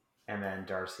 and then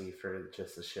Darcy for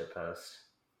just the shitpost,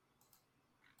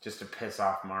 just to piss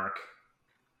off Mark.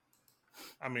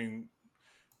 I mean,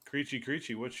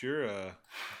 Creechy, what's your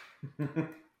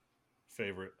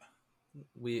favorite?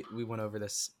 We went over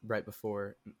this right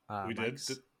before. We did?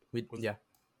 Yeah.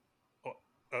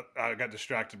 I got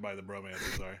distracted by the bromance.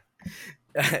 I'm sorry.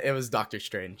 It was Doctor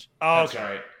Strange. Oh, That's okay.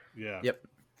 right. Yeah. Yep.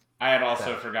 I had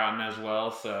also forgotten as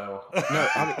well. So No,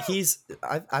 I mean,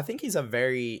 I think he's a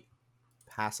very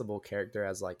passable character,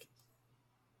 as like,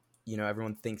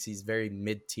 everyone thinks he's very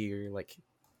mid tier, like,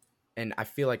 and I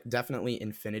feel like definitely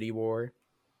Infinity War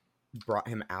brought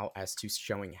him out as to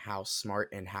showing how smart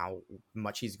and how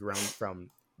much he's grown from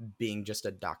being just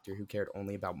a doctor who cared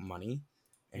only about money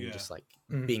and just like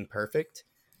being perfect,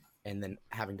 and then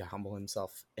having to humble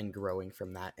himself and growing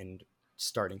from that and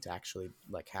starting to actually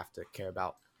like have to care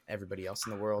about everybody else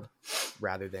in the world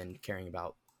rather than caring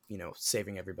about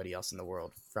saving everybody else in the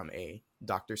world from a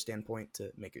doctor standpoint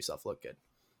to make yourself look good.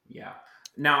 yeah.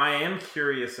 Now I am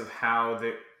curious of how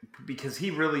because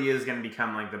he really is going to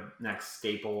become like the next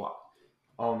staple,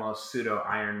 almost pseudo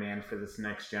Iron Man for this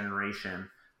next generation.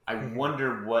 I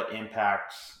wonder what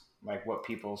impacts, like what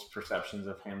people's perceptions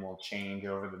of him will change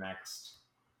over the next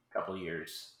couple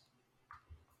years.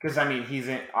 Because I mean,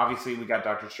 obviously we got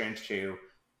Doctor Strange 2.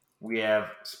 We have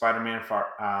Spider-Man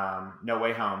No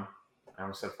Way Home. I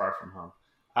almost said Far From Home.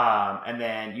 And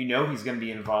then he's going to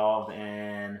be involved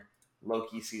in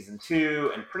Loki season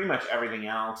 2 and pretty much everything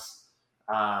else.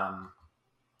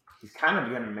 He's kind of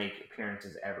going to make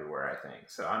appearances everywhere, I think.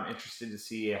 So I'm interested to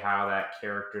see how that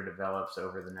character develops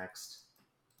over the next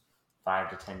 5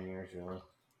 to 10 years, really.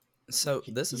 So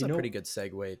this is a pretty good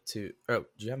segue to. Oh,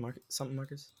 do you have something,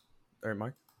 Marcus? Or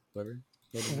Mark? Whatever.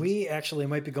 We actually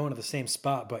might be going to the same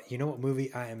spot, but you know what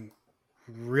movie I am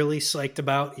really psyched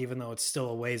about, even though it's still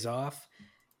a ways off,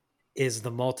 is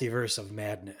The Multiverse of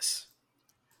Madness.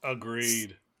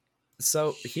 Agreed.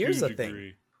 So here's the Huge thing.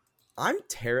 agree. I'm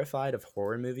terrified of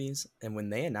horror movies, and when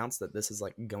they announced that this is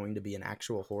like going to be an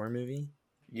actual horror movie,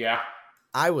 Yeah.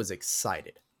 I was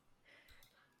excited.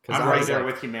 I'm right there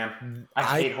with you, man.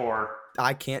 I hate horror.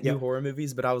 I can't do horror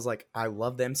movies, but I was like, I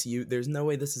love the MCU. There's no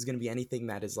way this is going to be anything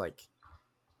that is like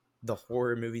the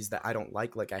horror movies that I don't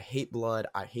like. Like, I hate blood.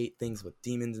 I hate things with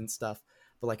demons and stuff.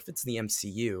 But like, if it's the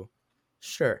MCU,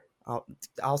 sure,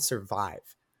 I'll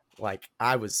survive. Like,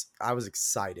 I was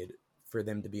excited for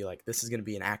them to be like, this is going to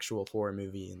be an actual horror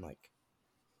movie, and like,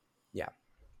 yeah,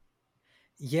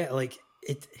 like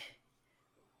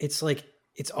it's like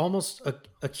it's almost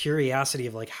a curiosity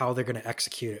of like how they're going to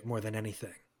execute it more than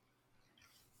anything.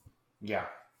 Yeah.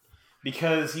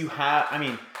 Because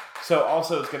so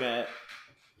also it's going to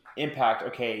impact,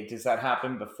 okay, does that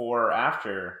happen before or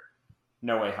after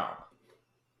No Way Home?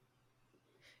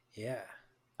 Yeah.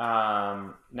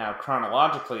 Now,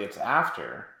 chronologically, it's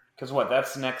after. Because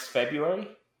that's next February?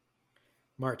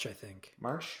 March, I think.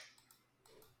 March?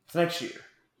 It's next year.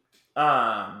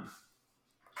 I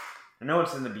know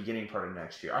it's in the beginning part of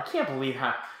next year. I can't believe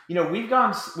how...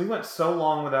 we went so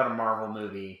long without a Marvel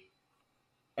movie,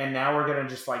 and now we're gonna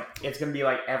just like it's gonna be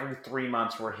like every 3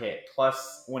 months we're hit.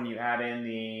 Plus, when you add in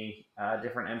the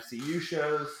different MCU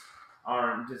shows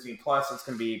on Disney Plus, it's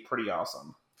gonna be pretty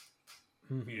awesome.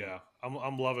 Yeah,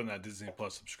 I'm loving that Disney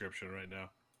Plus subscription right now.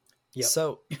 Yep.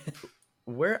 So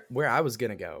where I was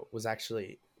gonna go was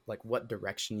actually like what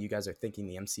direction you guys are thinking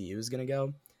the MCU is gonna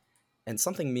go, and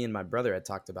something me and my brother had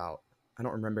talked about. I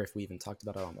don't remember if we even talked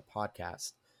about it on the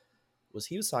podcast.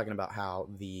 He was talking about how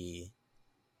the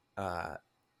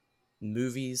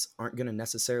movies aren't going to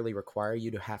necessarily require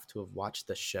you to have watched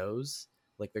the shows.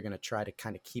 Like they're going to try to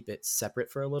kind of keep it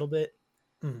separate for a little bit.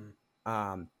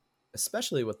 Mhm.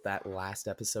 Especially with that last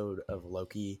episode of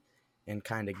Loki and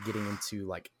kind of getting into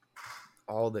like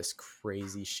all this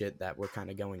crazy shit that we're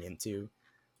kind of going into.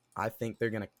 I think they're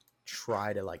going to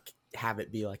try to like have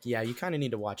it be like, yeah, you kind of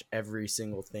need to watch every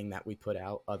single thing that we put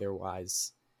out.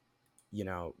 Otherwise, you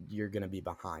know, you're going to be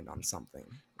behind on something.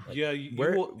 Like, yeah, you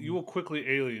will quickly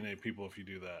alienate people if you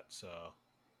do that. So,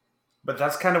 But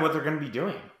that's kind of what they're going to be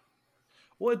doing.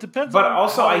 well, it depends. But on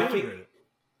also, how I they think integrate it.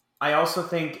 I also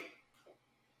think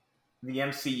the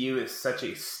MCU is such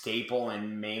a staple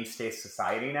in mainstay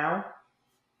society now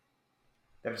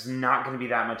that it's not going to be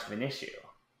that much of an issue.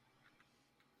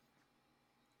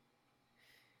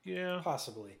 Yeah,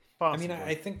 Possibly. possibly. I mean,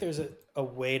 I think there's a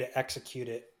way to execute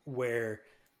it where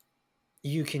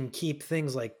you can keep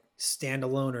things like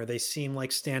standalone, or they seem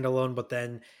like standalone, but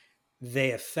then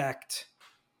they affect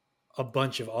a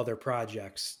bunch of other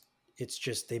projects. It's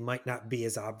just they might not be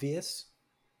as obvious.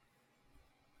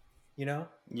 You know?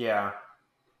 Yeah.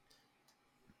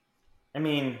 I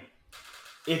mean,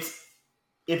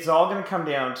 it's all going to come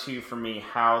down to, for me,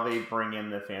 how they bring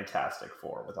in the Fantastic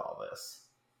Four with all this.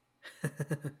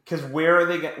 Because where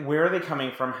are they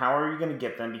coming from? How are you going to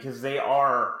get them? Because they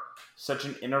are such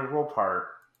an integral part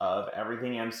of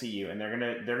everything MCU, and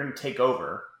they're gonna take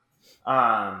over.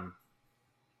 And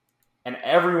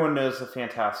everyone knows the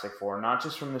Fantastic Four, not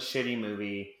just from the shitty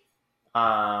movie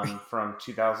from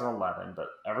 2011, but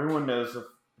everyone knows the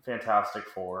Fantastic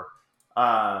Four.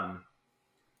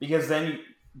 Because then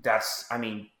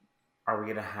are we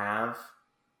gonna have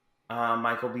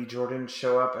Michael B. Jordan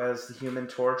show up as the Human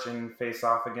Torch and face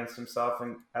off against himself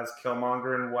and as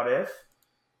Killmonger in What If?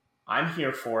 I'm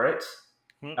here for it.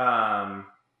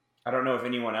 I don't know if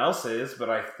anyone else is, but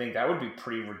I think that would be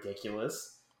pretty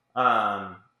ridiculous.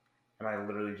 And I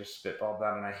literally just spitballed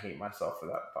that, and I hate myself for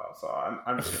that thought. So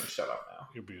I'm just going to shut up now.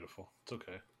 You're beautiful. It's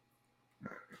okay.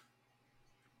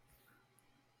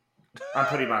 I'm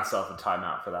putting myself in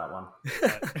timeout for that one.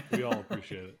 We all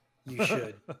appreciate it. You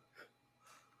should.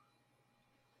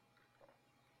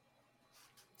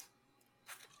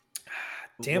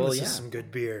 Damn, this is some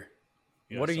good beer.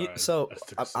 Yeah, what are you? sorry. So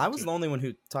took a sip I was too. the only one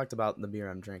who talked about the beer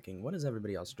I'm drinking. What is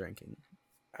everybody else drinking?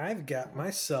 I've got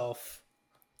myself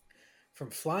from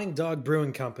Flying Dog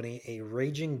Brewing Company a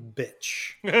Raging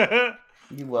Bitch.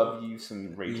 You love you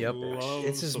some Raging Yep. Bitch.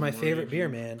 This is Some my favorite beer,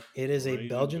 Raging- man. It is a Raging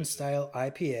Belgian Bitch. style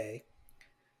IPA,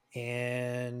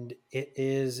 and it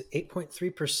is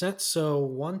 8.3%. So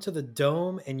one to the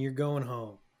dome, and you're going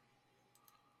home.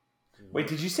 Wait,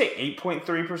 did you say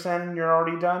 8.3% and you're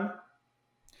already done?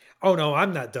 Oh no,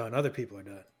 I'm not done. Other people are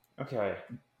done. Okay.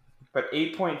 But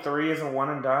 8.3 is a one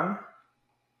and done?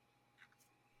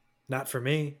 Not for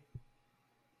me.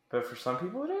 But for some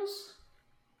people it is?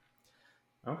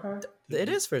 Okay. It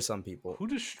is for some people. Who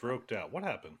just stroked out? What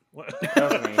happened? What?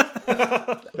 That was me.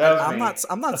 That was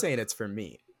I'm not saying it's for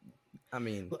me. I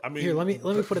mean, Here, let me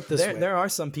put it this way. there are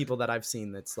some people that I've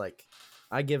seen that's like,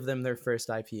 I give them their first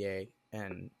IPA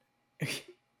and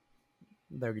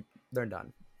they're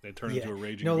done. They turn into a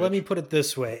raging. No, bitch. let me put it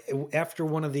this way. After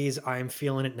one of these, I'm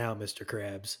feeling it now, Mr.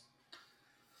 Krabs.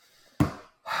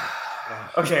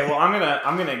 Okay, well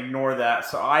I'm gonna ignore that.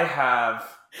 So I have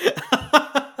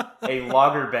a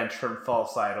lager bench from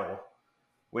False Idol,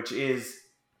 which is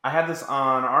I had this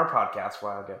on our podcast a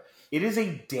while ago. It is a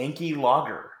danky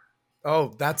lager.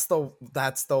 Oh, that's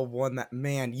the one that,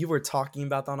 man, you were talking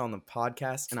about that on the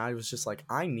podcast, and I was just like,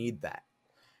 I need that.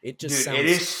 It just Dude, sounds it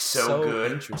is so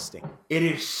good. interesting. It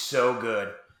is so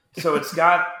good. So it's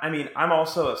got. I mean, I'm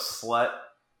also a slut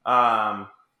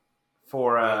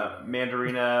for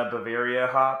Mandarina Bavaria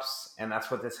hops, and that's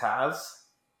what this has.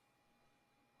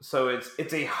 So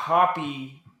it's a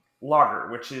hoppy lager,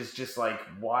 which is just like,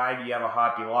 why do you have a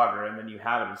hoppy lager? And then you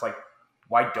have it. It's like,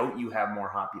 why don't you have more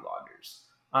hoppy lagers?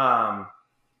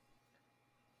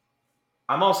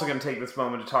 I'm also going to take this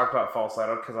moment to talk about False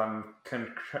Idol because I'm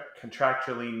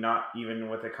contractually not even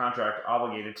with a contract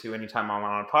obligated to anytime I'm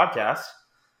on a podcast.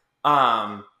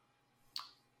 I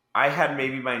had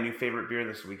maybe my new favorite beer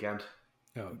this weekend.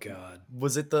 Oh God.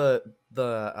 Was it the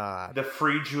The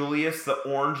Free Julius, the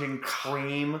orange and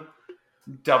cream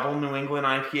double New England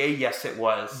IPA? Yes, it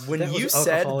was. when That was you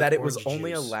said alcoholic that it was orange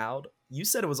only juice. allowed? You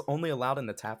said it was only allowed in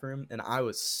the tap room, and I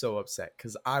was so upset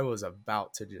because I was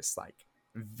about to just like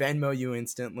Venmo you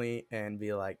instantly and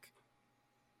be like,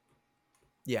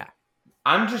 yeah.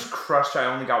 I'm just crushed I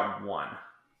only got one.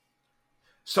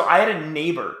 So I had a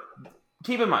neighbor.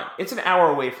 Keep in mind, it's an hour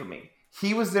away from me.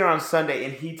 He was there on Sunday,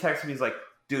 and he texted me, he's like,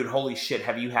 dude, holy shit,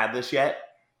 have you had this yet?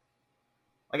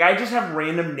 Like, I just have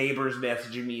random neighbors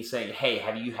messaging me saying, hey,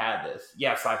 have you had this?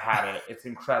 Yes, I've had it. It's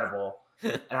incredible.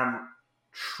 And I'm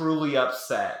truly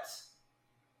upset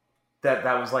that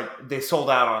was like, they sold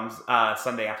out on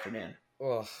Sunday afternoon.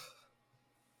 Ugh.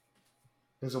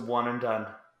 It was a one and done.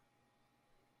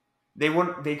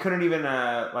 They couldn't even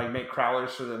like make crowlers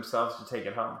for themselves to take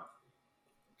it home.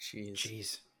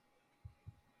 Jeez.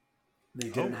 They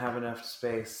didn't have enough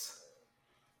space.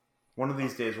 One of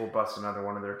these days we'll bust another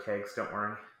one of their kegs, don't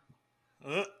worry.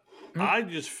 I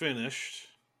just finished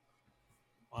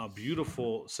a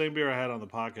beautiful, same beer I had on the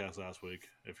podcast last week,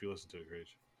 if you listened to it,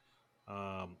 Creech.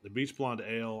 The Beach Blonde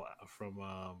Ale from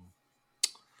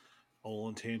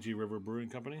Olentangy River Brewing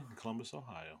Company in Columbus,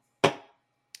 Ohio.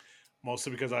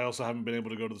 Mostly because I also haven't been able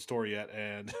to go to the store yet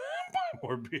and buy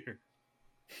more beer.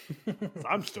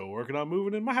 I'm still working on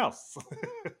moving in my house.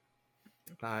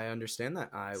 I understand that.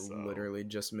 I So- literally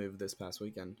just moved this past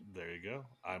weekend. There you go.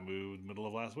 I moved middle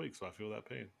of last week, so I feel that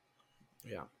pain.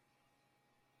 Yeah.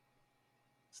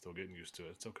 Still getting used to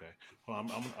it. It's okay. Well,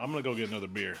 I'm gonna go get another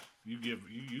beer.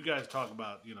 You guys talk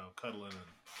about cuddling and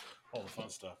all the fun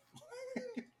stuff.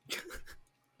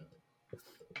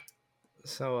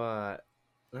 So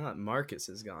now that Marcus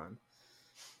is gone,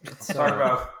 Let's talk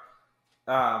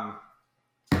about,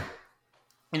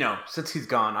 since he's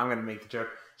gone, I'm going to make the joke.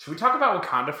 Should we talk about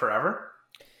Wakanda Forever?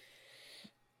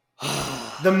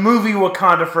 The movie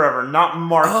Wakanda Forever, not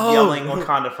Mark yelling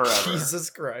Wakanda Forever. Jesus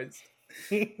Christ.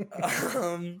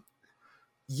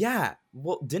 Yeah.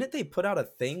 Well, didn't they put out a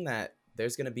thing that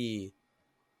there's gonna be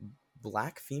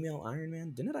black female Iron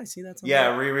Man? Didn't I see that somewhere?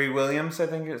 Yeah, Riri Williams, I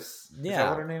think is that Yeah.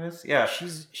 what her name is? Yeah.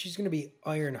 She's gonna be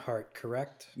Ironheart,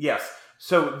 correct? Yes.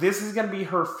 So this is going to be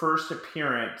her first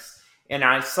appearance, and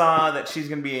I saw that she's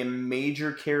going to be a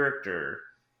major character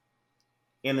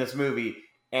in this movie.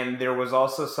 And there was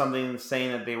also something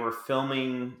saying that they were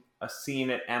filming a scene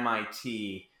at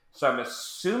MIT. So I'm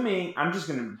assuming, I'm just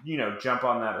going to, jump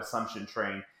on that assumption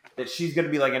train, that she's going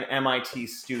to be like an MIT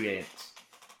student.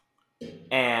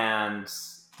 And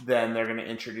then they're going to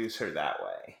introduce her that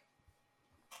way.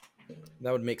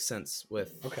 That would make sense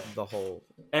with the whole.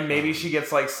 And maybe she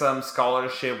gets like some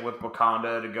scholarship with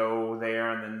Wakanda to go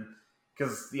there, and then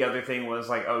because the other thing was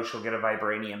like, oh, she'll get a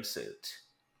vibranium suit,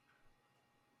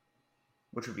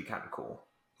 which would be kind of cool.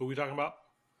 Who are we talking about?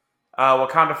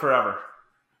 Wakanda Forever,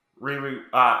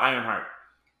 Ironheart.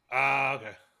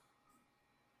 Okay.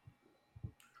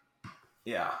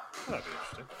 Yeah. That'd be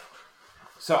interesting.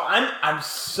 So I'm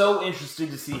so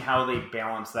interested to see how they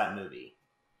balance that movie.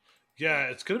 Yeah,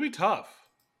 it's gonna be tough.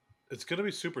 It's gonna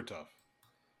be super tough.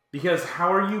 Because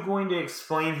how are you going to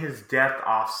explain his death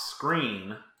off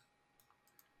screen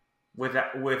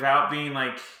without being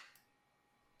like...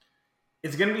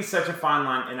 It's going to be such a fine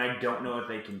line, and I don't know if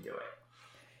they can do it.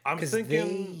 I'm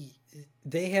thinking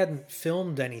they hadn't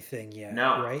filmed anything yet,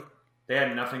 No. right? They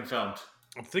had nothing filmed.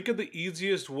 I'm thinking the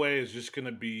easiest way is just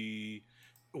gonna be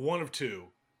one of two.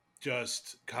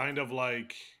 Just kind of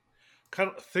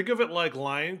think of it like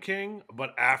Lion King,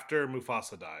 but after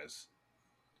Mufasa dies.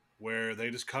 Where they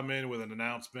just come in with an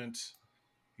announcement,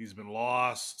 he's been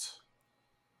lost,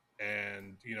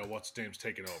 and what's his name's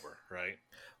taken over, right?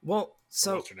 Well, Or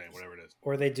so what's her name, whatever it is.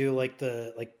 Or they do like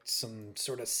some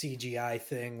sort of CGI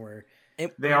thing where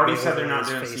They already said they're overlay not his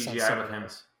doing face on CGI with someone him.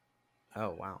 else. oh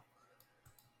wow.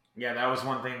 Yeah, that was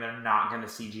one thing they're not going to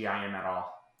CGI him at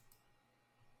all.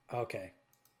 Okay.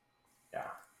 Yeah.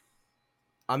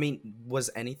 I mean,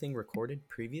 was anything recorded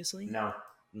previously? No.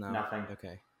 No. Nothing.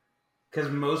 Okay. Because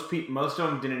most of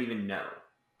them didn't even know.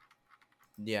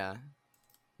 Yeah.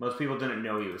 Most people didn't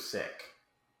know he was sick.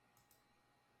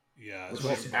 Yeah, Which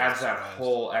that's just what I'm adds that surprised.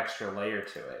 whole extra layer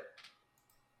to it.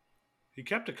 He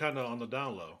kept it kind of on the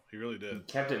down low. He really He did.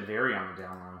 kept it very on the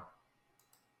down low.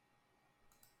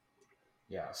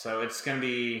 Yeah, so it's going to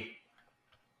be...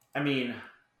 I mean,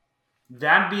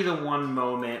 that'd be the one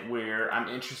moment where I'm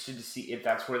interested to see if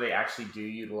that's where they actually do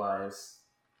utilize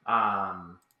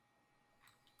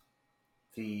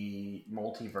the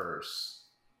multiverse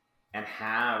and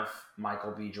have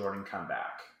Michael B. Jordan come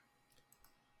back,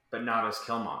 but not as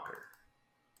Killmonger.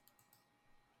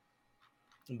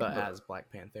 but as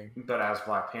Black Panther. but as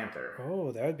Black Panther.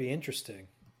 Oh, that would be interesting.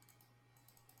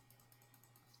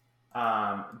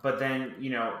 But then, you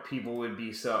know, people would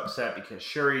be so upset because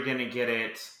Shuri didn't get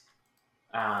it.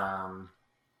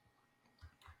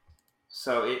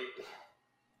 So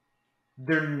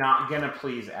they're not going to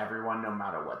please everyone no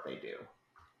matter what they do.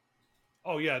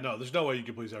 Oh yeah, no, there's no way you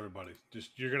can please everybody.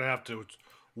 Just you're gonna have to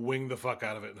wing the fuck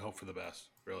out of it and hope for the best,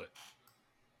 really.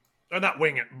 Or not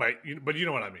wing it, but you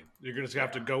know what I mean. You're gonna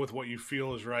have to go with what you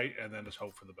feel is right, and then just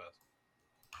hope for the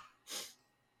best.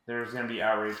 There's going to be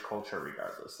outrage culture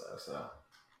regardless, though.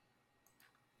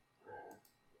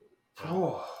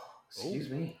 So, excuse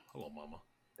me. Hello, Mama.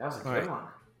 That was a All good right. one.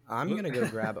 I'm going to go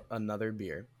grab another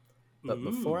beer. But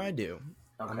before I do,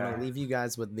 I'm going to Okay. leave you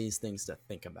guys with these things to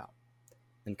think about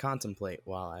and contemplate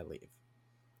while I leave.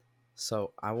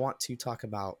 So I want to talk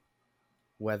about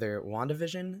whether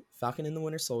WandaVision, Falcon and the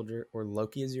Winter Soldier, or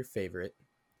Loki is your favorite.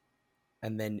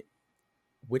 And then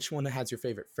which one has your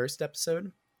favorite first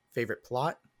episode, favorite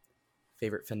plot,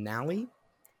 favorite finale,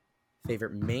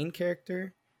 favorite main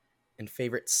character, and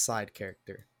favorite side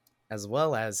character, as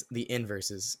well as the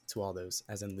inverses to all those,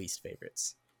 as in least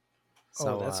favorites.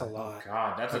 So, That's a lot.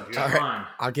 God, that's a good All right. one.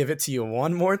 I'll give it to you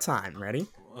one more time. Ready?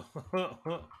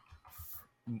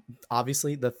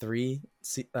 Obviously, the three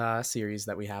series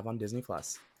that we have on Disney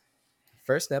Plus.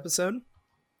 First episode,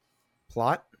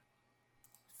 plot,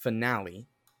 finale,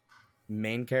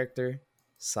 main character,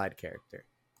 side character.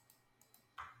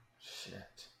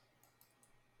 Shit.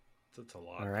 That's a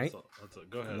lot. All right.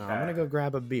 Go ahead. Now I'm gonna go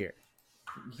grab a beer.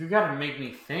 You got to make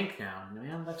me think now,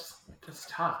 man. That's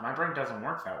tough. My brain doesn't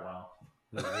work that well.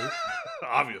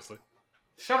 Obviously.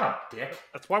 Shut up, dick.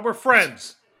 That's why we're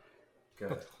friends.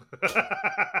 Good.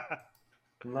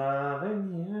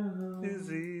 Loving you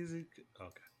Is easy.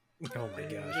 Okay. Oh my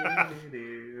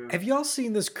gosh. Have y'all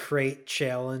seen this crate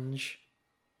challenge?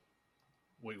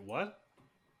 Wait, what?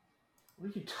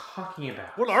 What are you talking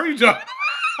about? What are you doing?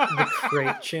 The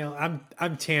crate challenge.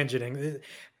 I'm tangenting.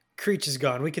 Creech is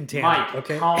gone. We can tangent. Mike,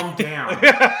 Okay. calm down.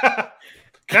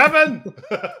 Kevin!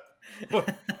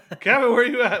 Kevin, where are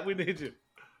you at? We need you.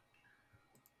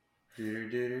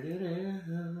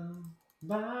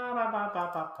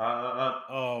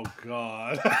 Oh,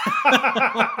 God.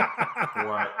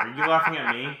 What? Are you laughing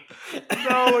at me?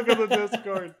 No, look at the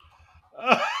Discord.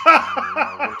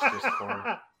 Which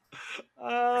Discord?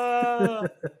 Oh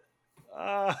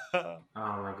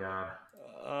my god.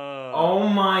 Oh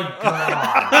my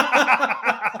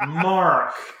god.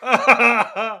 Mark.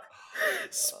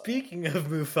 Speaking of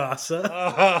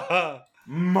Mufasa,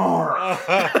 Mark.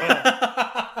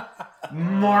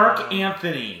 Mark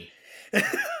Anthony.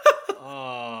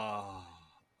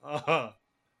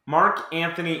 Mark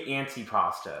Anthony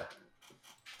Antipasta.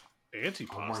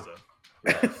 Antipasta.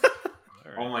 Yes. All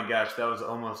Oh right. my gosh, that was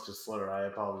almost a slur. I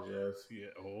apologize. Yeah.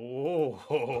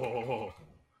 Oh.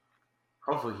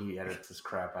 Hopefully he edits this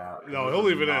crap out. No, he'll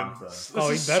leave it in. Nonsense. This Oh,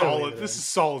 is he better leave solid. it This in. is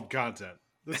solid content.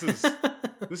 This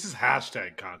is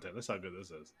hashtag content. That's how good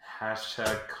this is.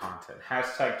 Hashtag content.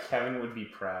 Hashtag Kevin would be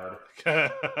proud.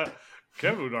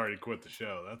 Kevin would already quit the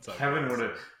show. That's how Kevin good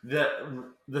would this have.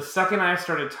 The second I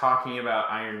started talking about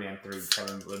Iron Man 3,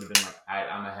 Kevin would have been like,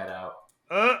 I'm a head out.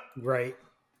 is. right?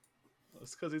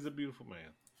 That's because he's a beautiful man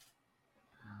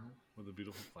with a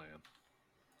beautiful plan.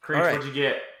 Creech, All right. what'd you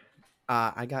get?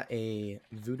 I got a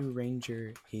Voodoo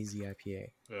Ranger Hazy IPA.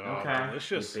 Oh, Okay.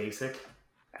 delicious. Basic.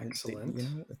 Excellent. You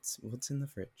know, it's what's in the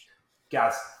fridge.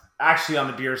 Guys, actually on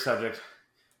the beer subject,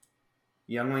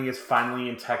 Youngling is finally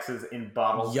in Texas in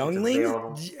bottles. It's Youngling?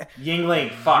 available.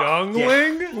 Yingling. Fuck.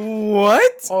 Youngling?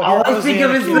 What? Oh, All here I goes think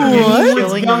of is the Anakin meme with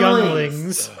killing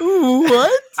younglings.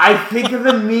 What? I think of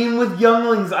the meme with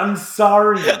Younglings. I'm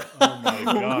sorry. Oh my god.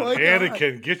 my God.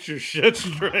 Anakin, get your shit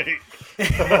straight.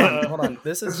 Hold on.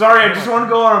 This I'm is sorry, I just want to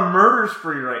go on a murder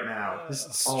spree right now.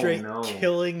 Just Oh, straight no.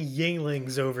 killing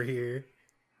Yinglings over here.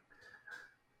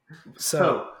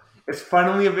 so. It's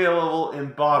finally available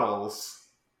in bottles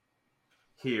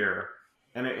here.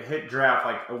 And it hit draft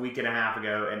like a week and a half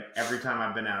ago, and every time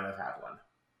I've been out, I've had one.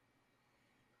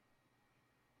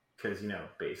 Because,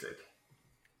 basic.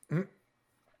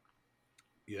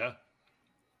 Yeah.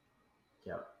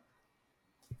 Yep.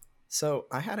 So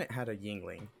I hadn't had a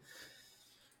Yingling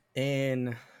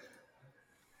in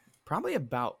probably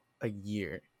about a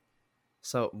year.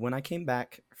 So when I came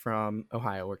back from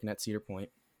Ohio, working at Cedar Point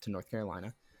to North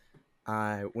Carolina,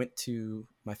 I went to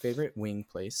my favorite wing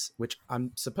place, which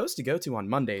I'm supposed to go to on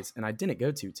Mondays, and I didn't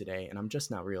go to today, and I'm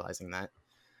just now realizing that.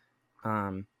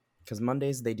 Because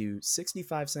Mondays they do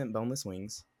 65-cent boneless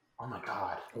wings. Oh my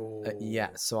god. Oh. Yeah,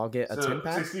 so I'll get a So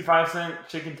 10-pack. 65-cent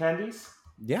chicken tendies?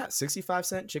 Yeah,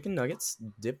 65-cent chicken nuggets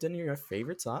dipped in your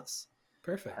favorite sauce.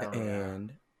 Perfect. Hell yeah.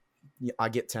 And I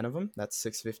get 10 of them. That's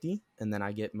 $6.50. And then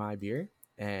I get my beer.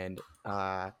 And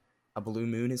a Blue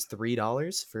Moon is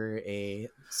 $3 for a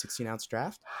 16-ounce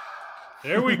draft.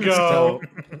 There we go.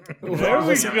 There we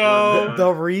Listen, go.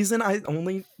 The reason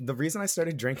I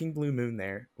started drinking Blue Moon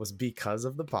there was because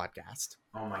of the podcast.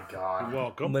 Oh my You're god.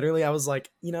 welcome. Literally, I was like,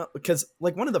 because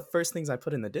like one of the first things I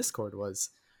put in the Discord was,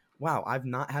 wow, I've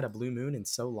not had a Blue Moon in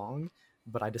so long,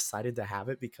 but I decided to have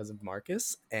it because of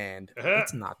Marcus, and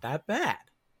it's not that bad.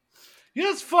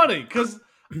 Yeah, it's funny because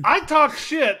I talk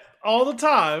shit all the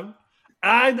time.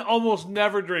 I almost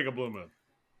never drink a Blue Moon.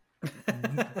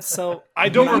 So I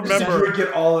don't You just remember. drink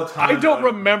it all the time. I don't though.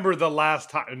 remember the last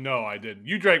time. No, I didn't.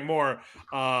 You drank more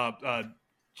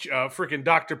freaking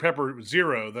Dr. Pepper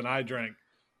Zero than I drank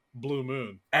Blue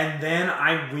Moon. And then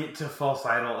I went to False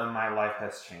Idol, and my life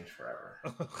has changed forever.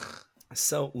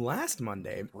 So last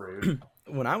Monday, Rude.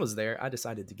 when I was there, I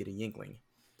decided to get a Yingling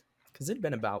because it'd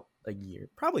been about a year,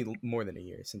 probably more than a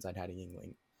year since I'd had a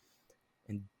Yingling,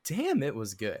 and damn, it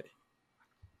was good.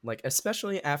 Like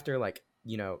especially after like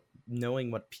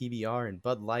knowing what PBR and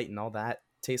Bud Light and all that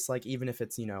tastes like, even if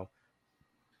it's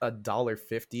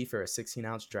 $1.50 for a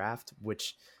 16-ounce draft,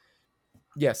 which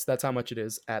yes, that's how much it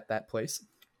is at that place.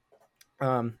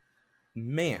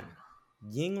 Man,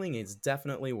 Yingling is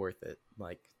definitely worth it.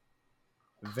 Like,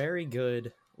 very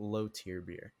good low tier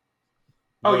beer.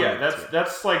 Oh Low yeah, tier.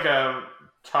 that's like a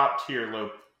top tier,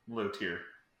 low tier.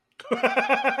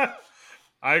 I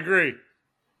agree.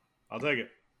 I'll take it.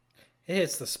 It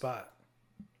hits the spot.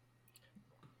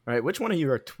 All right. Which one of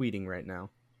you are tweeting right now?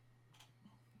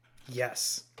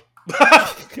 Yes. What I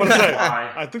say?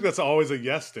 Why? I think that's always a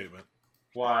yes statement.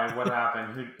 Why? What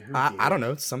happened? Who I did? don't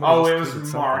know. Somebody Oh, just it was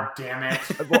tweeted something. Mark. Damn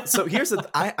it. Well, so here's the.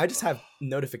 I just have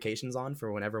notifications on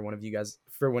for whenever one of you guys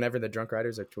whenever the drunk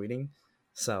riders are tweeting.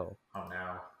 So Oh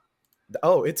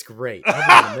no. it's great.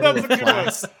 I'll be in the That's a middle of good one.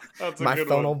 class. That's a My good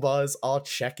phone will one. buzz. I'll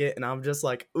check it, and I'm just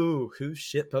like, ooh, who's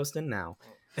shit posting now?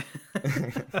 This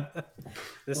time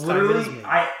it is Literally, me.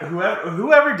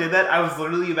 whoever did that, I was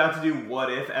literally about to do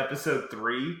What If episode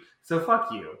 3. So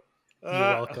fuck you You're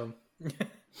welcome.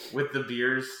 with the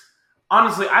beers.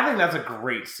 Honestly, I think that's a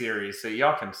great series. So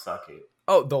y'all can suck it.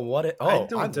 Oh, the what? Oh, I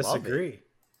don't love it. disagree.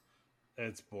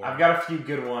 It's boring. I've got a few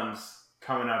good ones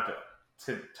coming up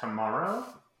tomorrow.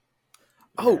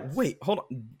 Oh, Yes. wait, hold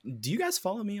on. Do you guys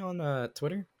follow me on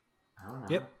Twitter? I don't know.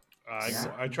 Yep.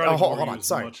 I try to hold ignore you on. as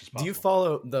Sorry. much as Do you possible.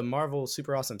 follow the Marvel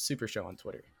Super Awesome Super Show on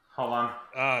Twitter? Hold on.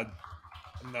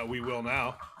 No, we will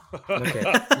now. Okay.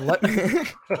 Let me.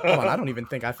 Hold on. I don't even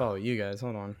think I follow you guys.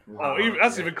 Hold on.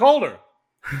 That's even colder.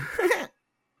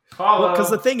 Follow. Because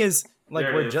the thing is, like,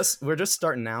 There it is. we're just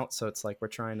starting out, so it's like we're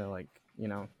trying to like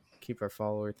keep our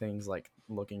follower things like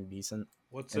looking decent.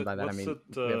 What's And it? by that I What's mean it?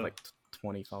 we have like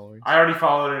 20 followers. I already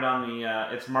followed it on the.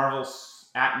 It's Marvel's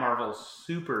at Marvel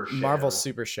Super Show. Marvel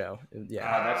Super Show.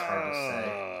 Yeah. That's hard to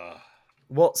say.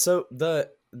 Well, so the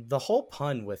whole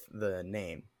pun with the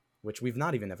name, which we've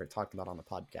not even ever talked about on the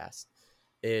podcast,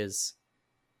 is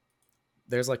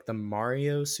there's like the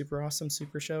Mario Super Awesome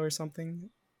Super Show or something.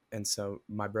 And so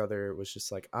my brother was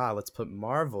just like, let's put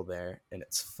Marvel there, and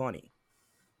it's funny.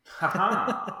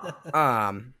 Haha.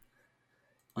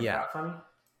 Like Yeah, that funny?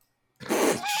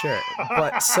 sure.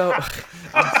 But so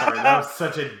I'm sorry, that was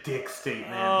such a dick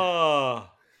statement. Oh,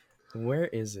 where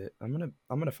is it? I'm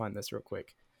gonna find this real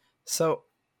quick. So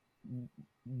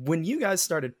when you guys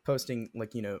started posting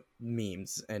like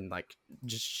memes and like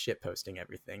just shit posting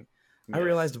everything, I Yes.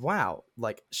 realized, wow,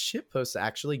 like shit posts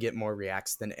actually get more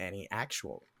reacts than any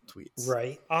actual tweets.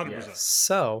 Right. 100%. Yes.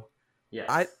 So Yes.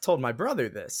 I told my brother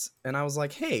this, and I was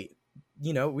like, hey,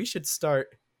 we should start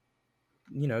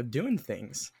doing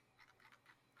things.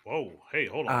 Whoa, hey,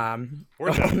 hold on.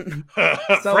 We're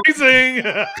so- Phrasing.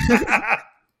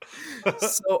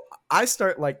 So I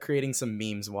start like creating some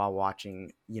memes while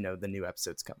watching the new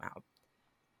episodes come out,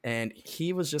 and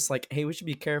he was just like, hey, we should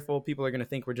be careful, people are gonna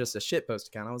think we're just a shitpost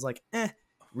account. I was like,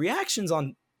 reactions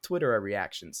on Twitter are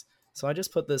reactions. So I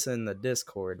just put this in the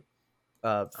Discord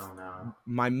of Oh no.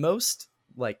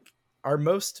 our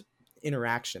most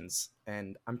interactions,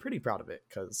 and I'm pretty proud of it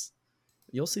because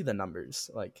you'll see the numbers.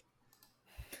 Like,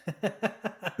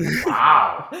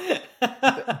 Wow.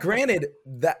 granted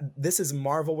that this is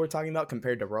Marvel we're talking about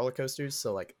compared to roller coasters,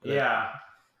 so like Yeah.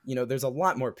 there's a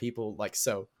lot more people. Like,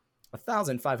 so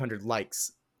 1,500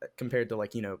 likes compared to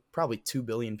like probably 2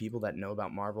 billion people that know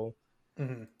about Marvel,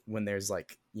 Mhm. when there's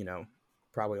like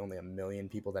probably only 1 million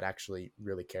people that actually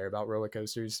really care about roller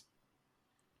coasters.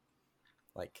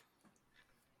 Like,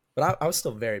 but I was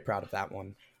still very proud of that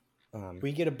one.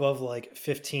 We get above like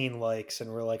 15 likes,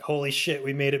 and we're like, "Holy shit,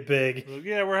 we made it big!" Like,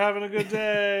 yeah, we're having a good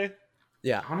day.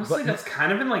 Yeah, Honestly, but that's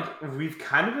kind of been like we've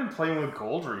kind of been playing with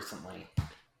gold recently.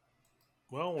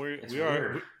 Well, we It's are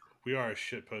weird. we are a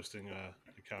shit posting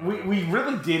account. We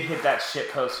really did hit that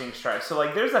shit posting strike. So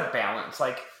like there's a balance.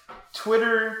 Like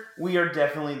Twitter, we are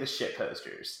definitely the shit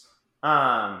posters.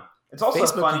 It's also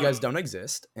Facebook, funny. you guys don't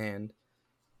exist, and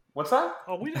What's that?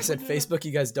 Oh, we I said Facebook,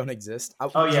 you guys don't exist.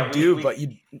 Oh, yeah, you do, we- but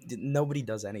nobody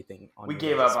does anything on. We your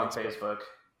gave guys' up on Facebook.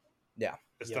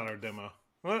 It's Yep. not our demo.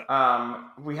 What? I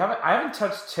haven't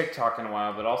touched TikTok in a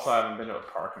while, but also I haven't been to a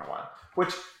park in a while.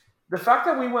 Which the fact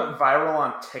that we went viral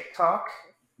on TikTok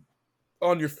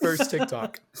On your first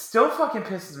TikTok. still fucking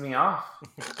pisses me off.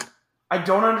 I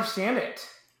don't understand it.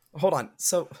 Hold on.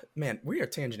 So, man, we are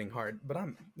tangenting hard, but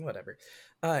I'm whatever.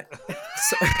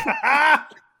 So,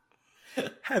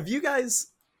 have you guys?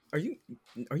 Are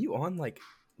you on like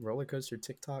roller coaster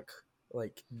TikTok?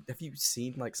 Like, have you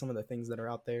seen like some of the things that are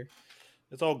out there?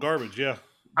 It's all garbage. Yeah.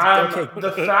 Okay.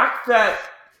 The fact that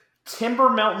Timber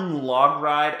Mountain Log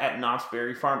Ride at Knott's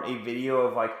Berry Farm, a video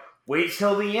of like, wait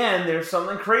till the end, there's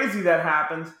something crazy that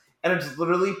happens, and it's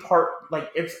literally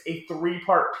it's a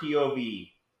 3-part POV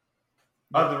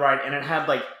of the ride, and it had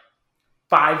like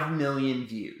 5 million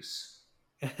views.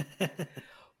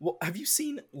 Well, have you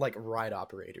seen like ride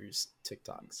operators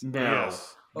TikToks? No.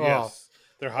 Yes. Oh. Yes.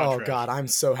 They're hot Oh trash. God, I'm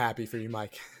so happy for you,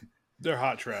 Mike. They're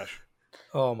hot trash.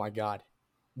 Oh my God,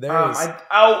 there is.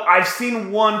 I've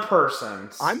seen one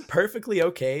person. I'm perfectly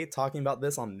okay talking about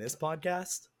this on this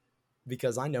podcast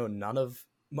because I know the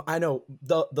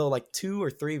like 2 or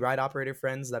 3 ride operator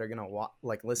friends that are gonna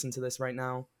listen to this right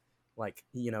now. Like,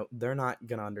 you know, they're not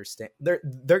gonna understand. They're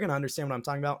gonna understand what I'm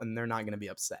talking about, and they're not gonna be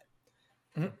upset.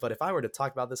 Mhm. But if I were to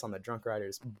talk about this on the Drunk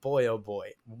Riders, boy oh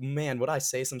boy, man, would I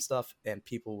say some stuff and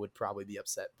people would probably be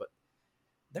upset. But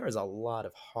there is a lot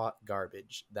of hot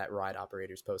garbage that ride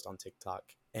operators post on TikTok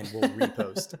and will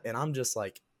repost, and I'm just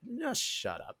like, just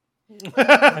shut up.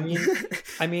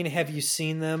 I mean, have you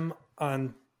seen them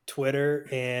on Twitter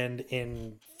and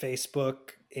in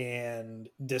Facebook and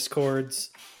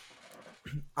Discords?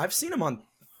 I've seen them on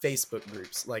Facebook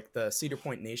groups, like the Cedar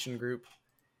Point Nation group,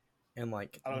 and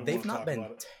like I don't they've wanna not talk been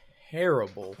about it.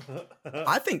 terrible.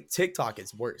 I think TikTok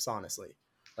is worse, honestly.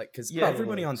 Like, because Yeah,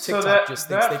 everybody on So TikTok just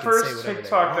thinks they that can say first whatever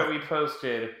TikTok they that want. we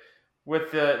posted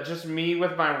with just me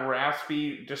with my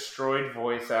raspy, destroyed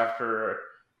voice after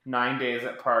 9 days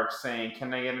at park saying,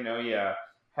 "Can I get an oh yeah?"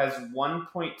 has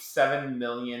 1.7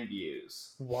 million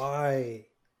views. Why?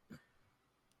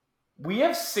 We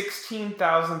have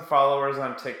 16,000 followers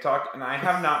on TikTok, and I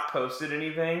have not posted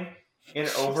anything in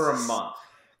over a month.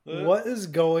 What is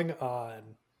going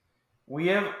on? We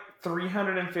have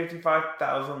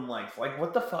 355,000 likes. Like,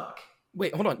 what the fuck?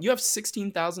 Wait, hold on. You have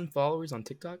 16,000 followers on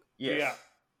TikTok? Yes. Yeah.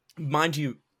 Mind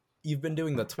you, you've been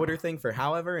doing the Twitter thing for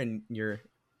however, and you're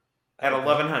At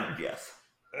 1,100, yes.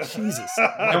 Jesus.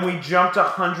 And we jumped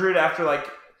 100 after, like,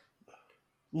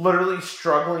 literally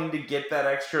struggling to get that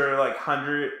extra, like,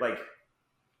 100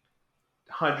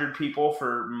 people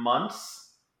for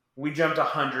months. We jumped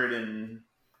 100 in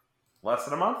less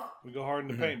than a month. We go hard in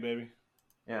the Mhm. paint, baby.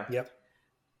 Yeah. Yep.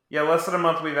 Yeah, less than a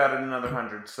month we've added another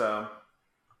 100, so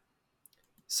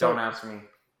So don't ask me.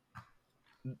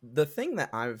 the thing that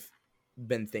I've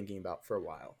been thinking about for a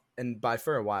while, and by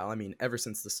for a while I mean ever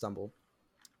since the stumble,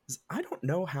 is I don't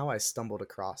know how I stumbled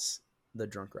across the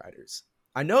Drunk Riders.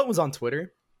 I know it was on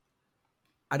Twitter.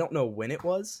 I don't know when it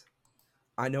was.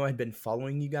 I know I'd been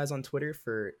following you guys on Twitter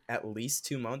for at least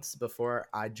 2 months before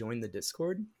I joined the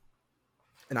Discord.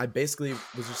 And I basically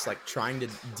was just like trying to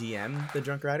DM the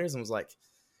Drunk Riders and was like,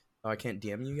 oh, I can't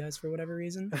DM you guys for whatever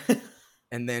reason.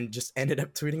 And then just ended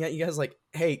up tweeting at you guys like,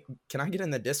 hey, can I get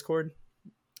in the Discord?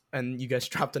 And you guys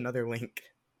dropped another link.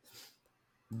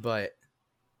 But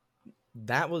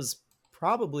that was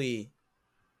probably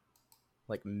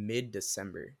like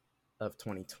mid-December of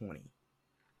 2020.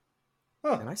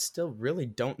 Huh. And I still really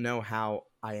don't know how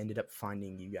I ended up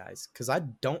finding you guys, because I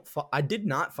did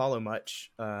not follow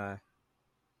much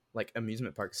like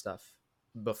amusement park stuff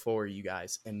before you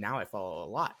guys, and now I follow a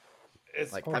lot.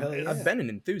 It's Like Oh, I've, hell yeah. I've been an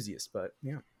enthusiast, but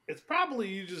yeah. it's probably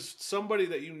you just somebody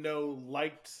that you know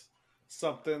liked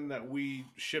something that we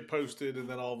shit posted, and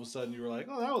then all of a sudden you were like,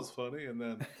 "Oh, that was funny," and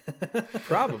then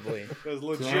Probably. it was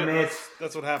legit. Damn it.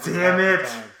 That's what happened. Damn half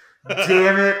it. the time.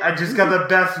 Damn it, I just got the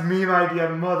best meme idea,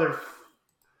 mother.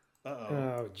 Uh-oh.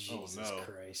 Oh, Jesus no.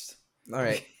 Christ. All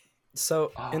right.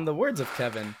 So, in the words of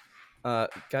Kevin,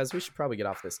 guys, we should probably get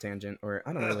off this tangent, or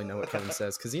I don't really know what Kevin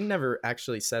says, because he never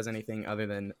actually says anything other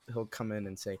than he'll come in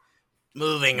and say,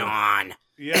 moving on.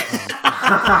 Yeah.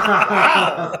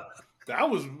 Wow. That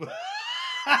was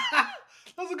that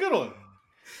was a good one.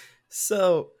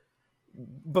 So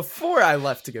before I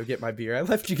left to go get my beer, I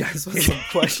left you guys with some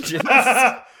questions.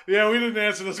 Yeah, we didn't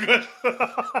answer this question.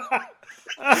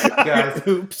 Guys,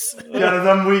 Oops. guys,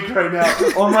 I'm weak right now.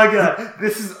 Oh my god,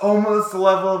 this is almost the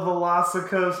level of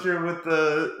Velocicoaster with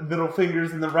the middle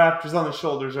fingers and the raptors on the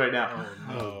shoulders right now.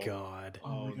 Oh God.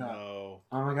 Oh my God. no.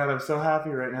 Oh my god, I'm so happy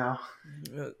right now.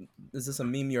 Is this a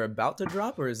meme you're about to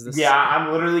drop, or is this? Yeah,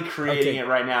 I'm literally creating Okay. it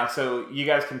right now, so you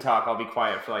guys can talk. I'll be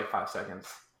quiet for like 5 seconds.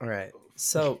 All right.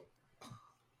 So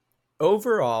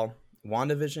overall,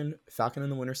 WandaVision, Falcon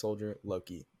and the Winter Soldier,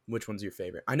 Loki. Which one's your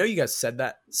favorite? I know you guys said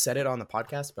it on the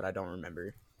podcast, but I don't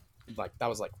remember. Like that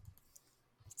was like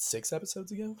 6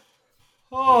 episodes ago.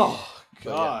 Oh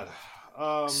But,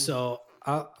 God. So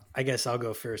I guess I'll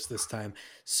go first this time.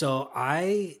 So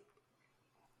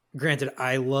granted,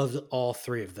 I loved all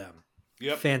 3 of them.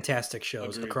 Yep. Fantastic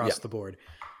shows Agreed. across Yeah. the board.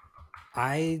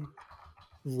 I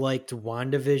liked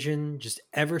WandaVision just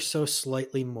ever so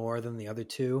slightly more than the other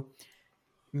 2,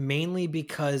 mainly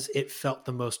because it felt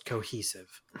the most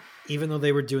cohesive. Even though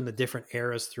they were doing the different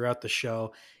eras throughout the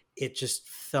show, it just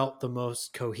felt the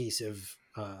most cohesive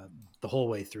the whole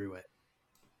way through it.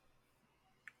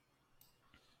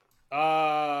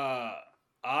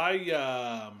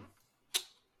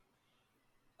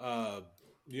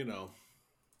 You know,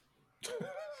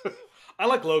 I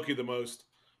like Loki the most.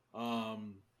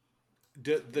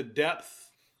 The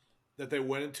depth that they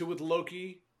went into with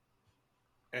Loki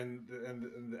and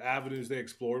the avenues they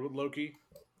explored with Loki,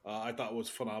 I thought was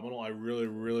phenomenal. I really,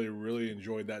 really, really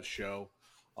enjoyed that show.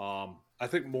 I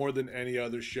think more than any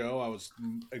other show, I was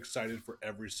excited for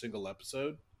every single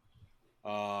episode.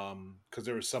 Because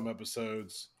there were some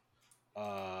episodes,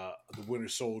 the Winter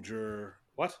Soldier,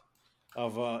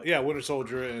 Winter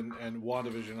Soldier and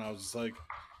WandaVision. I was just like,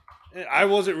 I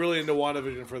wasn't really into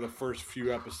WandaVision for the first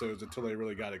few episodes until they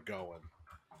really got it going.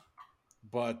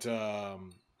 But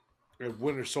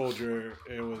Winter Soldier,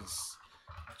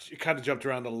 it kind of jumped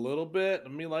around a little bit. I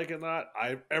mean, like it or not,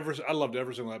 I loved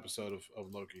every single episode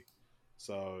of Loki.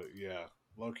 So yeah,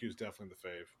 Loki is definitely the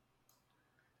fave.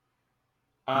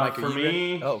 Mike, are For you me,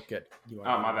 ready? Oh, good. You oh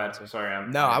want my to bad. answer?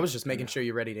 Sorry, No, I was just making sure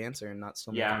you're ready to answer and not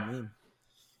still making Yeah. a meme.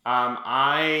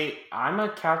 I'm a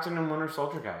Captain and Winter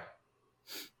Soldier guy.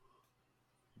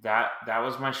 That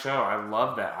was my show. I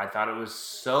love that. I thought it was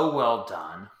so well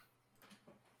done.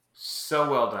 So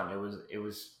well done. It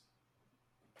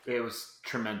was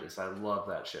tremendous. I love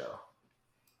that show.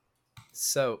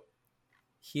 So,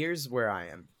 here's where I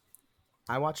am.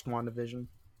 I watched WandaVision,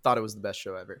 thought it was the best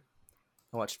show ever.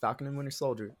 I watched Falcon and Winter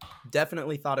Soldier,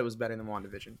 definitely thought it was better than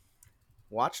WandaVision.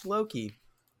 Watched Loki,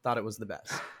 thought it was the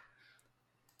best.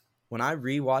 When I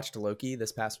rewatched Loki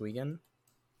this past weekend,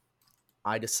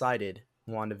 I decided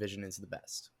WandaVision is the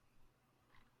best.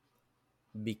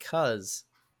 Because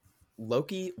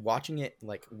Loki, watching it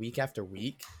like week after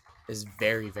week, is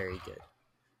very, very good.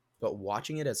 But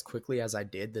watching it as quickly as I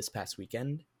did this past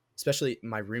weekend, especially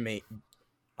my roommate,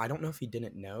 I don't know if he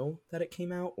didn't know that it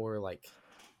came out or like,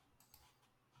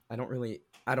 I don't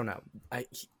know.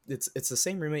 It's the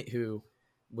same roommate who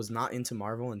was not into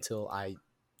Marvel until I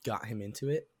got him into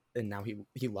it, and now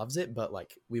he loves it. But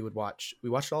like we watched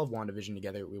all of WandaVision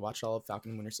together. We watched all of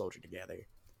Falcon and Winter Soldier together,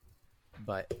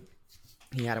 but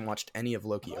he hadn't watched any of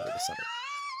Loki over the summer.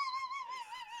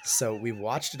 So we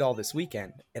watched it all this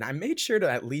weekend, and I made sure to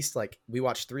at least we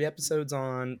watched 3 episodes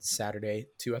on Saturday,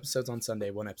 2 episodes on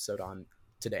Sunday, 1 episode on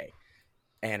today.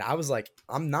 And I was like,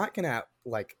 I'm not gonna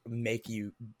make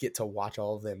you get to watch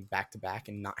all of them back to back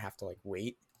and not have to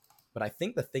wait. But I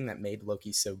think the thing that made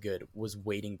Loki so good was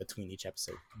waiting between each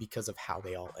episode because of how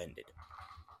they all ended.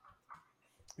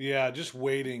 Yeah, just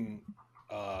waiting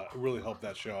really helped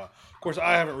that show out. Of course,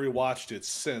 I haven't rewatched it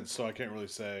since, so I can't really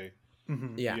say.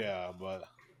 Yeah,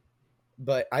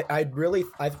 But I think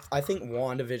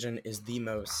WandaVision is the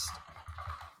most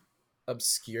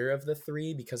obscure of the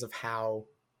 3 because of how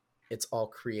it's all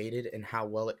created and how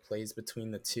well it plays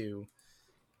between the 2.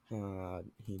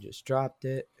 He just dropped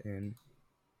it, and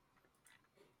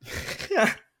it's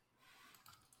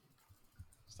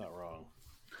not wrong.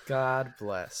 God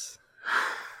bless.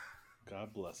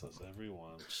 God bless us,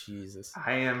 everyone. Jesus.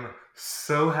 I am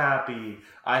so happy.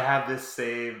 I have this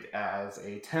saved as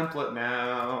a template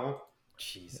now.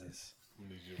 Jesus. I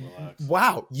need you to relax.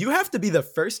 Wow, you have to be the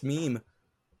first meme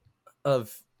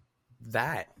of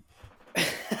that.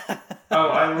 Oh,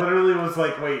 I literally was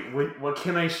like, wait, what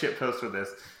can I shitpost with this?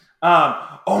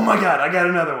 Oh my god, I got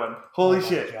another one. Holy Oh my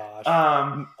shit.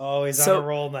 gosh. Oh, he's so- on a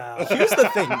roll now. Here's the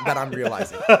thing that I'm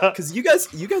realizing, because you guys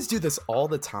do this all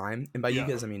the time, and by Yeah. you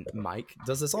guys I mean Mike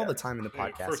does this all Yeah. the time in the Yeah,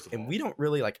 podcast, first of and all. we don't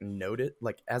really like note it.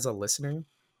 Like as a listener,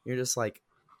 you're just like,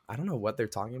 I don't know what they're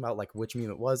talking about, like which meme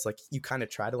it was. Like you kind of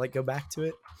try to like go back to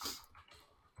it,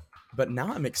 but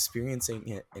now I'm experiencing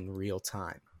it in real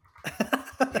time,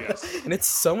 Yes. and it's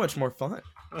so much more fun.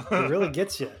 It really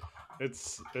gets you.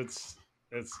 It's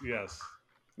yes.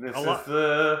 This A is lot-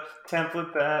 the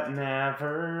template that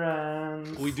never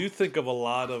ends. We do think of a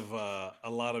lot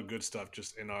of good stuff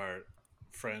just in our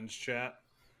friends chat.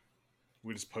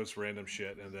 We just post random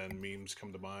shit and then memes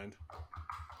come to mind.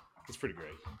 It's pretty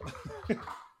great.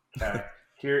 Okay.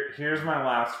 Here's my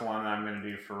last one that I'm gonna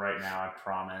do for right now, I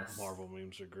promise. Marvel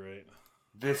memes are great.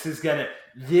 This is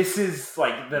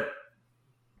like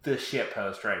the shit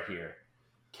post right here.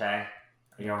 Okay?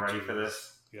 Are y'all ready for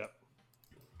this? Yep.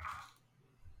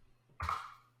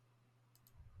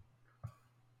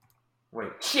 Wait.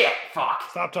 Shit! Fuck!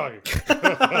 Stop talking.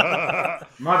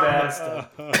 My bad.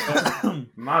 Uh,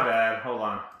 My bad. Hold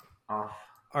on. Oh,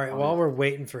 All right, while we're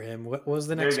waiting for him, what was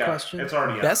the there next you go. question? It's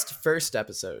already up. Best first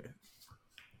episode.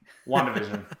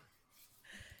 WandaVision.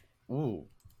 Ooh,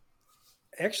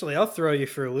 Actually, I'll throw you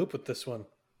for a loop with this one.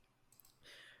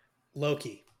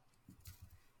 Loki.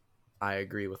 I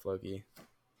agree with Loki.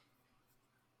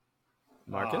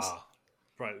 Marcus.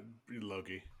 Right,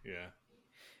 Loki. Yeah.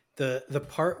 The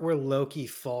part where Loki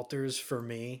falters for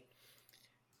me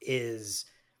is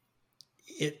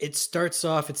it starts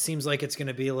off, it seems like it's going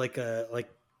to be like a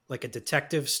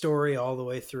detective story all the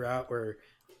way throughout, where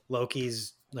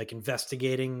Loki's like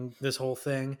investigating this whole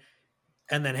thing,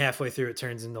 and then halfway through it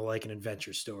turns into like an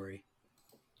adventure story.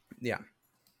 Yeah.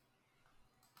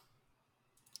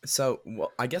 So,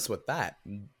 well, I guess with that,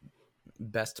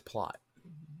 best plot.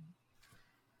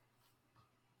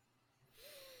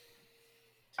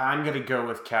 I'm gonna go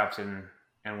with Captain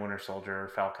and Winter Soldier, or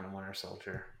Falcon and Winter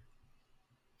Soldier.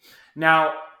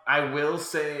 Now, I will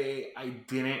say I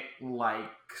didn't like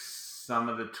some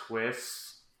of the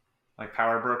twists, like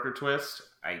Power Broker twist.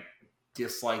 I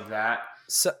dislike that.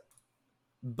 So,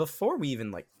 before we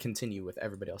even like continue with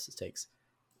everybody else's takes,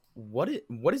 what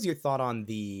is your thought on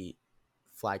the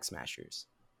Flag Smashers?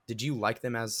 Did you like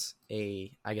them as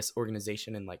a, I guess,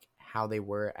 organization, and like how they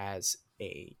were as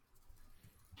a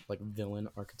like villain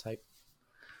archetype?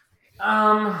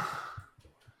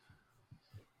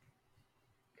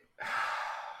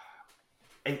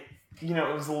 It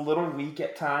was a little weak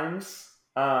at times.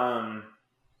 I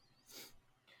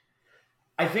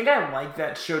think I like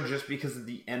that show just because of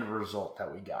the end result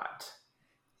that we got.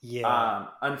 Yeah.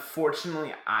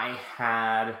 Unfortunately, I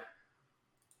had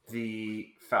the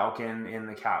Falcon in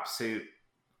the cap suit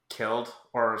killed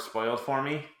or spoiled for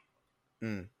me.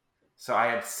 Mm. So I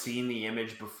had seen the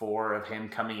image before of him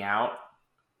coming out,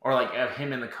 or like of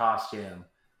him in the costume.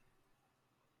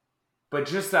 But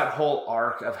just that whole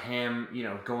arc of him,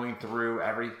 going through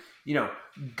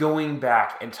going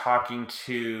back and talking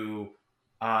to,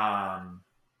 gosh,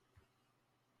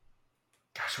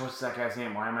 what's that guy's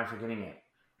name? Why am I forgetting it?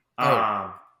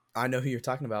 Oh. I know who you're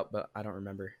talking about, but I don't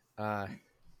remember. The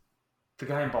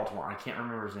guy in Baltimore. I can't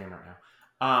remember his name right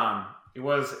now. It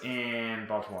was in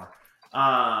Baltimore.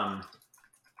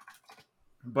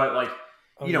 But like,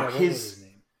 Oh, yeah, what was his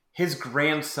name? his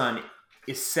grandson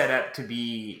is set up to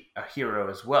be a hero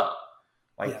as well.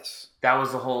 Like, Yes. that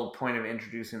was the whole point of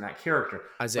introducing that character.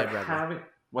 Isaiah But Bradley.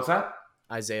 what's that?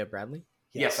 Isaiah Bradley?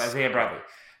 Yes, Isaiah Bradley.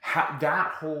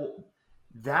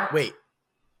 That Wait,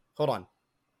 hold on.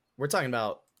 We're talking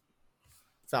about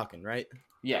Falcon, right?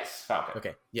 Yes, Falcon.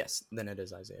 Okay, yes, then it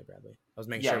is Isaiah Bradley. I was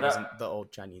making Yeah, sure it that- wasn't the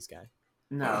old Chinese guy.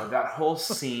 No, that whole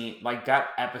scene, like that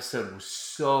episode was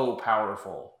so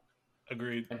powerful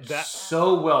Agreed. and That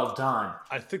so well done.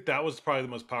 I think that was probably the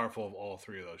most powerful of all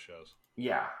three of those shows.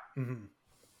 Yeah, Mhm.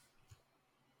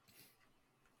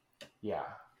 yeah.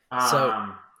 So-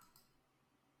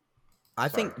 I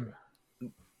sorry. think,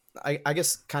 I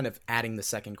guess kind of adding the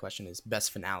second question is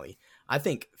best finale. I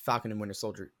think Falcon and Winter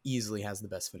Soldier easily has the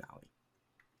best finale.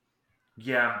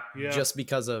 Yeah, Yeah. Just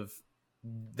because of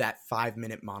that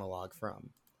 5-minute monologue from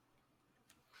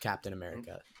Captain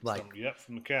America. Like,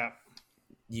 from the cap.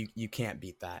 you can't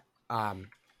beat that. I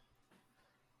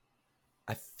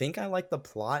think I like the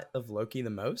plot of Loki the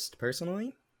most,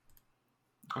 personally,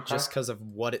 okay. just because of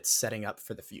what it's setting up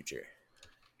for the future.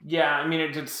 Yeah, I mean,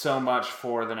 it did so much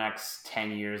for the next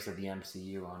 10 years of the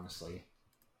MCU, honestly.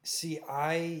 See,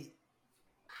 I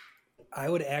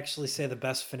would actually say the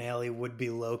best finale would be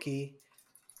Loki,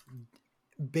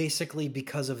 basically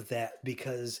because of that.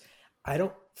 Because I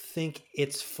don't think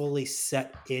it's fully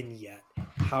set in yet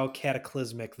how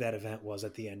cataclysmic that event was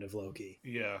at the end of Loki.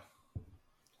 Yeah.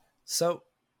 So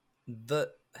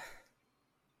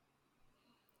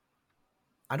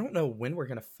I don't know when we're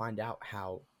gonna find out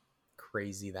how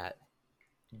crazy that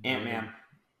Ant-Man.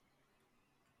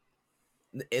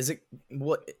 is. It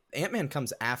what Ant-Man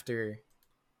comes after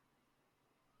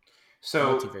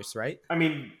So multiverse, right? I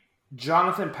mean,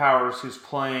 Jonathan Powers, who's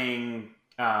playing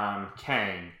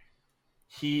Kang,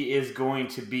 he is going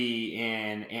to be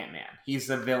in Ant-Man. He's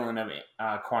the villain of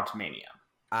Quantumania.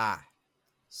 Ah,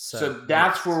 So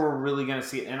that's yes. where we're really going to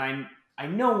see it. And I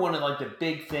know one of like the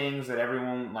big things that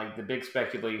everyone, like the big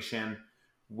speculation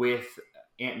with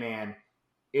Ant-Man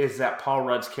is that Paul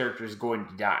Rudd's character is going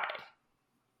to die.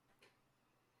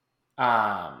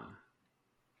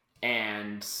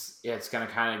 And it's going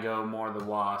to kind of go more the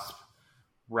Wasp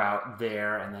route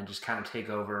there, and then just kind of take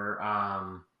over.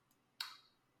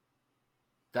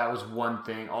 That was one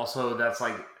thing. Also, that's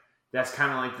kind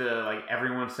of like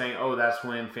everyone's saying, oh, that's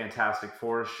when Fantastic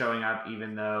Four is showing up,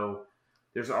 even though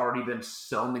there's already been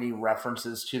so many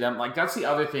references to them. Like, that's the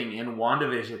other thing in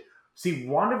WandaVision. See,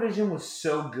 WandaVision was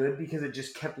so good because it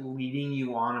just kept leading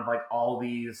you on of like all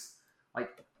these like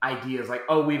ideas, like,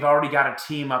 oh, we've already got a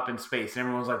team up in space, and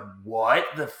everyone's like, what?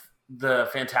 The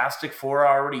Fantastic Four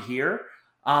are already here?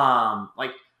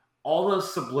 Like all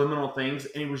those subliminal things,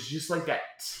 and it was just like that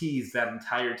tease that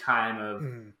entire time of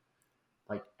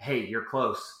like, hey, you're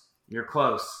close,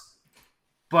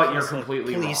 but you're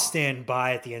completely Please wrong. stand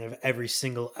by at the end of every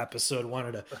single episode.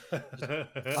 Wanted to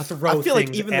I throw feel like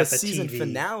things even at the season TV.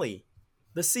 finale,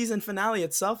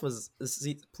 itself was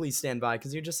please stand by,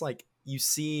 because you're just like, you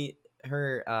see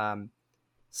her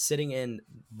sitting in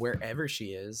wherever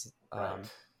she is, Right.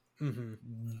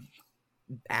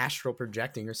 astral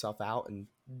projecting herself out, and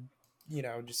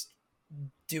just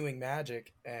doing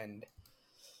magic, and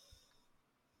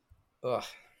ugh.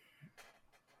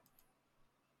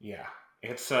 Yeah,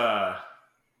 it's Yeah.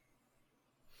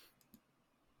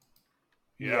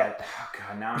 yeah. Oh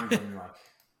god, now I'm getting like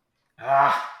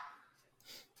yeah.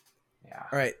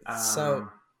 All right, so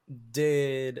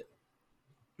did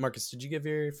you give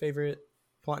your favorite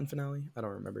plot and finale? I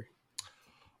don't remember.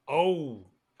 Oh,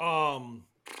 no,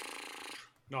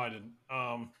 I didn't.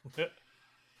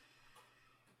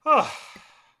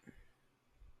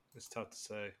 It's tough to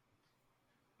say.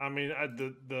 I mean,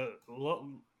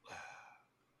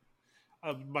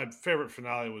 my favorite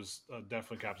finale was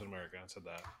definitely Captain America. I said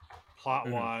that. Plot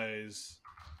wise,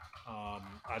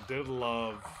 I did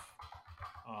love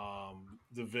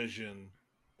the Vision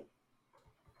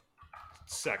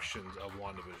sections of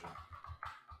WandaVision.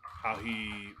 How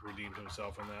he redeemed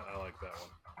himself in that. I like that one.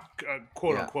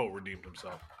 Quote unquote redeemed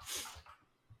himself.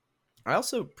 I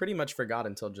also pretty much forgot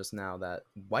until just now that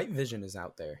White Vision is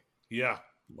out there. Yeah.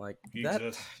 Like He that.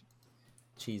 exists.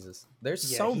 Jesus,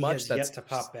 there's Yeah, so he much has that's yet to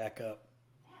pop back up.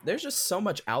 There's just so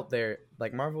much out there.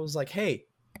 Like Marvel was like, hey,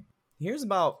 here's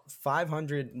about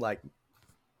 500 like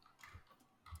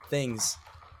things,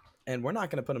 and we're not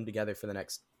gonna put them together for the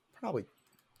next probably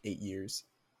 8 years.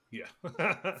 Yeah.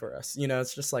 For us,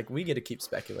 it's just like we get to keep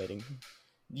speculating.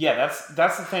 Yeah,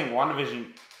 that's the thing.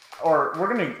 WandaVision, or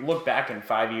we're gonna look back in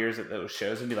 5 years at those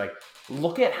shows and be like,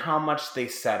 look at how much they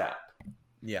set up.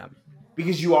 Yeah,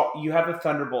 because you have the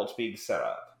Thunderbolts being set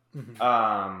up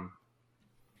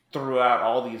throughout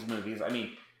all these movies. I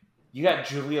mean, you got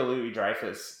Julia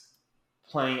Louis-Dreyfus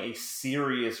playing a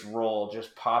serious role,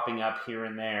 just popping up here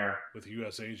and there with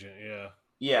U.S. Agent. Yeah.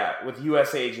 Yeah, with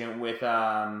U.S. Agent, with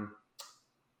Yelena,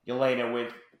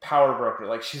 with Power Broker.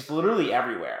 Like, she's literally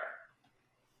everywhere.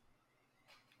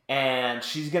 And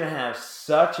she's going to have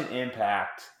such an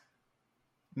impact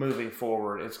moving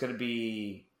forward. It's going to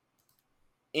be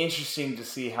interesting to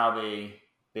see how they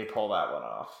pull that one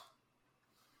off.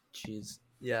 Jeez.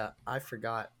 Yeah, I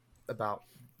forgot about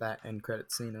that end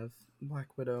credit scene of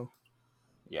Black Widow.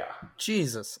 Yeah.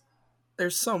 Jesus.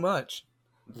 There's so much.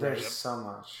 There's so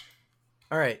much.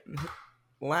 All right.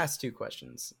 Last two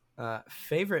questions.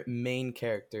 Favorite main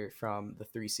character from the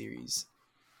 3 series?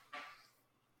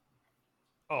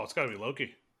 Oh, it's got to be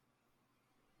Loki.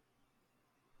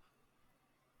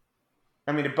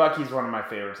 I mean, Bucky's one of my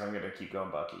favorites. I'm going to keep going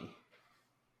Bucky.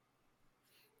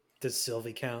 Does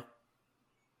Sylvie count?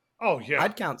 Oh, yeah.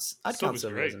 I'd count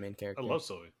Sylvie as a main character. I love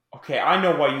Sylvie. Okay, I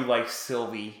know why you like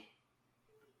Sylvie.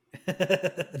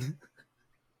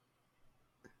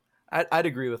 I'd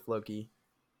agree with Loki.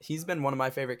 He's been one of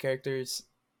my favorite characters.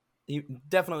 He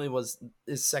definitely was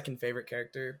his second favorite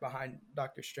character behind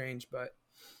Doctor Strange, but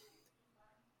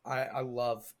I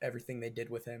love everything they did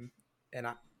with him. And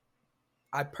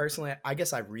I personally, I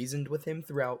guess I reasoned with him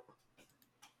throughout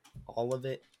all of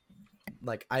it,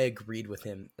 like I agreed with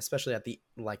him, especially at the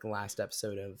like last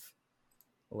episode of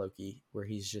Loki, where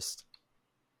he's just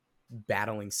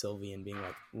battling Sylvie and being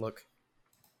like, look,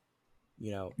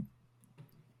 you know,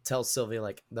 tell Sylvie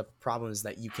like the problem is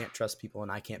that you can't trust people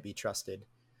and I can't be trusted.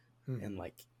 And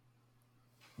like,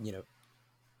 you know,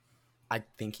 I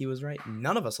think he was right.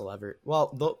 None of us will ever,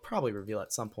 well, they'll probably reveal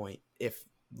at some point if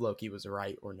Loki was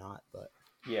right or not, but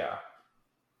Yeah.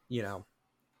 you know,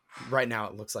 right now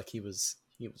it looks like he was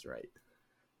right.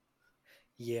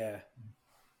 Yeah.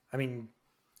 I mean,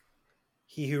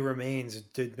 He Who Remains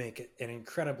did make an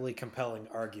incredibly compelling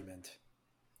argument.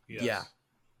 Yes. Yeah.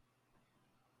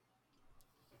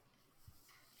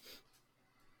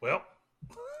 Well,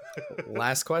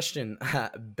 Last question.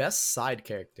 Best side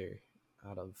character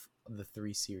out of the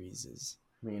 3 series is.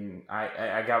 I mean,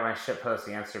 I got my shitpost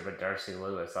answer, but Darcy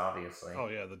Lewis, obviously. oh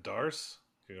yeah, the Darce.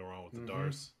 Can't go wrong with the Mhm.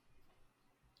 Darce.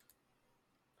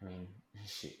 I mean,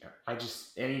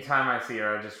 anytime I see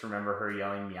her, I just remember her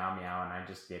yelling meow meow, and I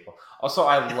just giggle. Also,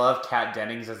 I love Kat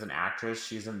Dennings as an actress.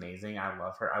 She's amazing. I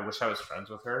love her. I wish I was friends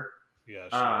with her. Yeah,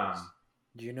 she is.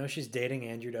 Do you know she's dating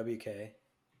Andrew WK?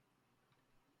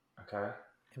 Okay.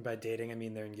 And by dating, I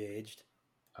mean they're engaged.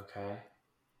 Okay.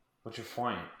 What's your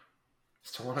point?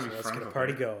 Still want to So be let's friends get a with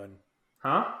party her. going.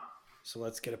 Huh? So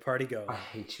let's get a party going. I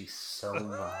hate you so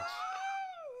much.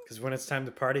 Because when it's time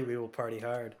to party, we will party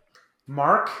hard.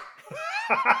 Mark,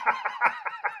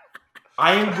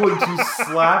 I am going to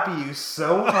slap you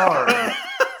so hard.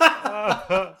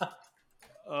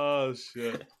 Oh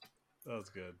shit, that was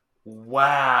good.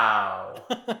 Wow.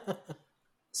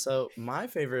 So my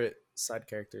favorite side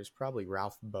character is probably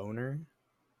Ralph Boner.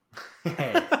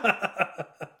 Hey,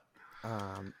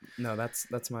 No, that's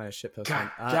my shitpost.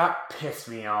 God, one. that pissed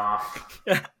me off.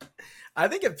 I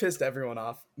think it pissed everyone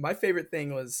off. My favorite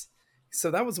thing was,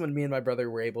 so that was when me and my brother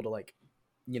were able to like,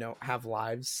 you know, have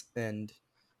lives and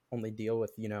only deal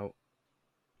with, you know,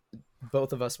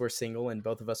 both of us were single and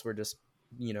both of us were just,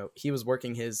 you know, he was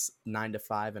working his 9 to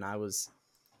 5 and I was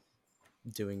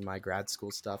doing my grad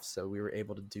school stuff. So we were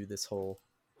able to do this whole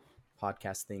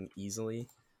podcast thing easily.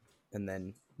 And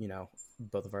then, you know,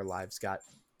 both of our lives got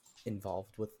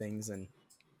involved with things, and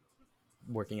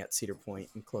working at Cedar Point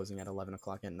and closing at 11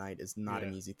 o'clock at night is not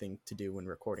an easy thing to do when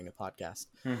recording a podcast.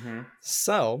 Mm-hmm.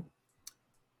 So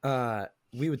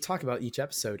we would talk about each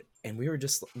episode, and we were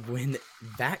just, when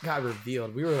that got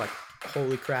revealed, we were like,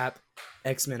 holy crap,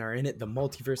 X-Men are in it, the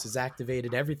multiverse is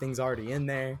activated, everything's already in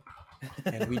there.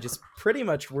 And we just pretty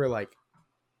much were like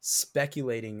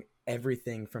speculating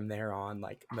everything from there on,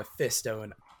 like Mephisto,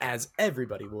 and as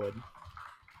everybody would.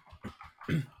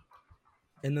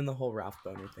 And then the whole Ralph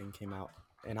Boner thing came out,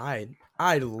 and I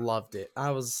loved it.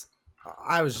 I was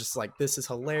just like, this is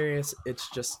hilarious. It's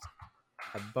just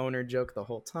a boner joke the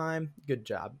whole time. Good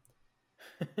job.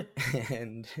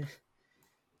 And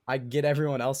I get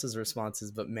everyone else's responses,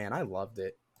 but man, I loved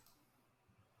it.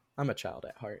 I'm a child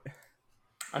at heart.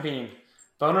 I mean,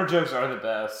 boner jokes are the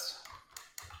best.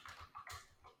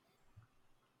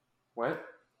 What?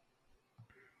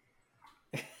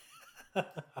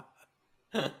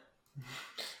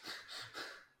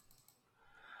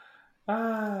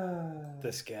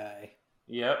 This guy.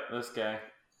 Yep, this guy.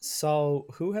 So,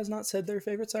 who has not said their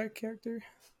favorite side character?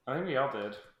 I think we all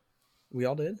did. We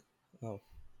all did? Oh.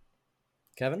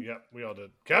 Kevin? Yep, we all did.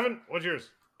 Kevin, what's yours?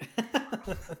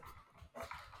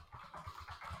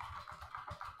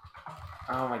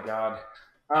 Oh my god.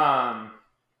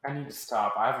 I need to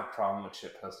stop. I have a problem with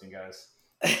shit posting, guys.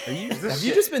 Have you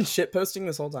shit- just been shit posting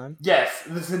this whole time? Yes,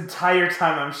 this entire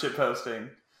time I'm shit posting.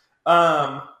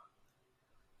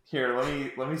 Here,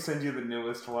 let me send you the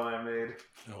newest one I made.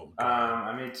 Oh,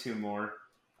 I made 2 more.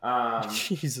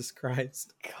 Jesus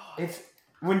Christ. It's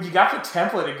when you got the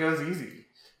template, it goes easy.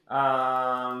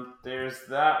 There's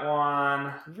that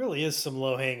one, It really is some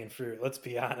low hanging fruit, let's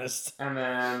be honest. and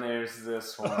then there's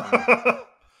this one.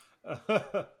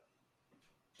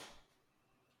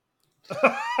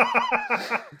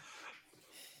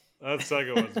 That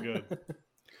second one's good.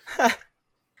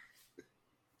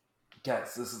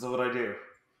 Guys, this is what I do.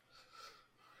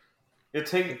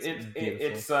 It's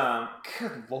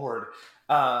good lord.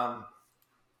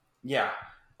 Yeah.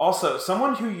 Also,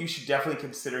 someone who you should definitely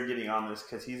consider getting on this,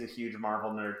 because he's a huge Marvel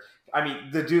nerd. I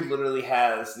mean, the dude literally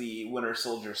has the Winter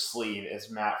Soldier sleeve as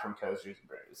Matt from Coasters and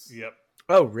Brews. Yep.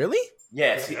 Oh, really?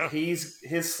 Yes, Yeah.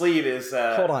 his sleeve is.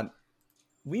 Hold on.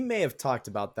 We may have talked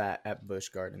about that at Busch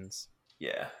Gardens.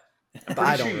 Yeah, I'm But I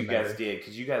pretty don't sure you guys remember. did,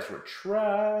 because you guys were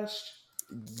trashed.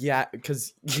 Yeah,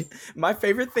 because my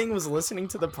favorite thing was listening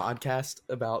to the podcast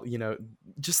about, you know,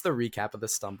 just the recap of the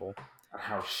stumble.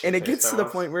 Oh shit! And it there's gets so to the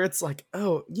much- point where it's like,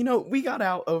 oh, we got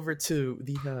out over to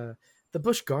the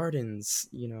Busch Gardens,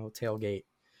 tailgate,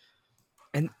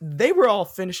 and they were all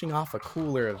finishing off a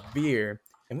cooler of beer,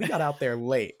 and we got out there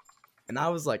late. And I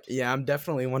was like, yeah, I'm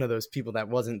definitely one of those people that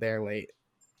wasn't there late.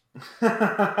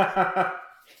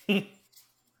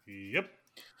 Yep.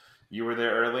 You were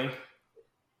there early.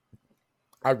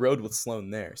 I rode with Sloan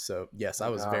there, so yes, I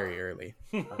was Oh. very early.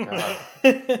 Oh,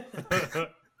 God.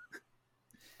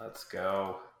 Let's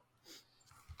go.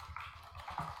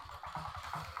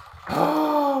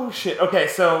 Oh shit! Okay,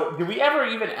 so did we ever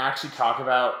even actually talk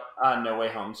about No Way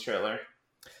Home's trailer?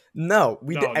 No,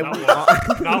 we No, did. not We,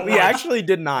 once. Not we once. actually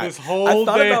did not. This whole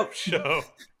thought damn about- show.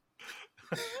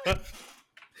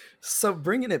 So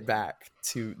bringing it back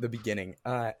to the beginning,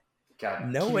 God,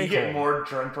 No can Way you get Home. more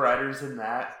drunk riders than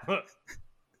that?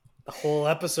 The whole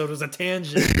episode was a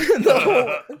tangent.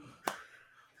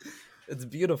 It's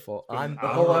beautiful. The I'm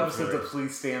whole I'm episode's for of it.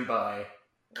 Please Stand By.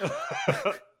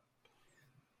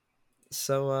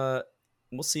 So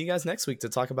we'll see you guys next week to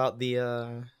talk about the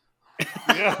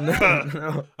Yeah.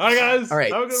 no. Hi guys. All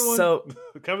right, Have a good one. so-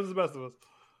 Kevin's the best of us.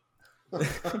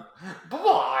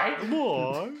 Bye.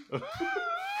 Boy.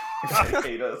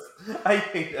 I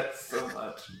hate us so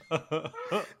much.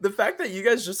 The fact that you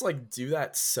guys just like do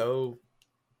that, so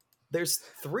there's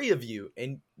 3 of you,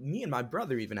 and me and my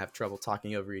brother even have trouble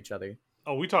talking over each other.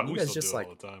 Oh, we talk. You We guys still just do it like-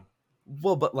 all the time.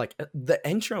 Well, but like the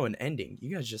intro and ending,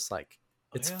 you guys just like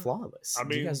it's Yeah. flawless. I Do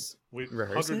mean, you guys we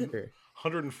rehearse 100 it? Or?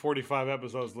 145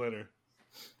 episodes later.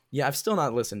 Yeah, I've still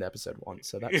not listened to episode 1,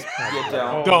 so that's probably You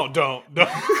don't. Don't.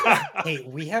 Hey,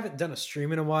 we haven't done a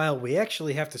stream in a while. We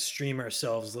actually have to stream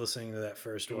ourselves listening to that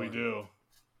first we one. do.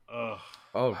 Ugh.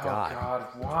 Oh Oh god. God,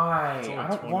 why? It's only I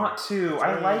don't 20. want to.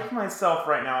 I like myself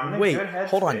right now. I'm in a Wait, good headspace.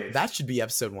 hold on. That should be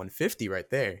episode 150 right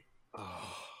there.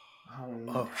 Oh,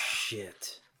 no. Oh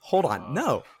shit! Hold on.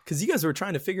 No, cuz you guys were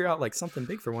trying to figure out like something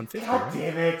big for 150. God Right?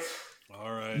 damn it!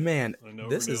 All right. Man, I know what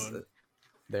this we're is doing.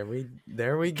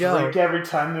 there we go. Drink every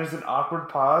time there's an awkward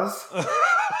pause.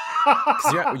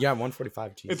 'Cause you're at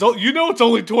 145. Jesus. It's it's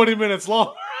only 20 minutes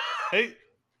long. Right?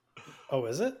 Oh,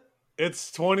 is it?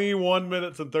 It's 21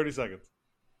 minutes and 30 seconds.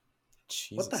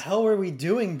 Jesus. What the hell were we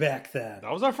doing back then?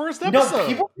 That was our first No, episode.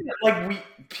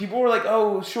 people were like,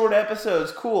 "Oh, short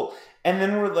episodes, cool." And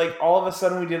then we're like, all of a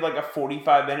sudden, we did like a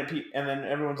 45-minute, and then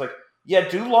everyone's like, "Yeah,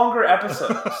 do longer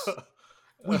episodes."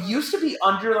 We used to be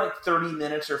under like 30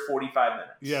 minutes or 45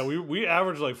 minutes. Yeah, we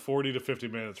averaged like 40 to 50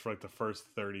 minutes for like the first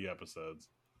 30 episodes.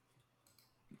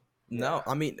 No,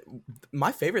 I mean,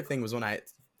 my favorite thing was when I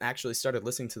actually started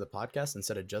listening to the podcast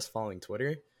instead of just following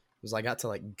Twitter. Was I got to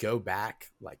like go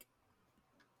back like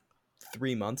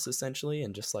 3 months essentially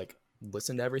and just like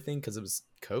listen to everything because it was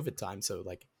COVID time. So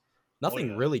like nothing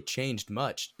yeah. really changed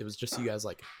much. It was just you guys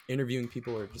like interviewing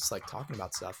people or just like talking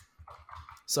about stuff.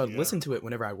 So I'd Yeah. listen to it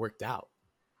whenever I worked out,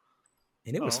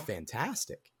 and it was Oh.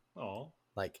 fantastic. Oh,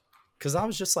 Like, because I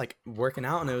was just like working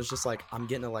out and it was just like I'm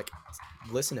getting to like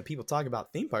listen to people talk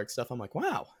about theme park stuff. I'm like,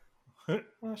 wow, Oh,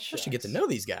 I should get to know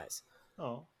these guys.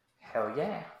 oh, Hell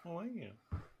yeah! well, yeah.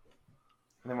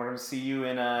 And then we're gonna see you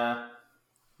in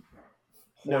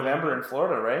November in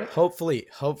Florida, right? Hopefully,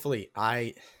 Oh,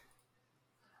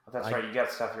 that's I- right. You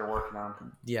got stuff you're working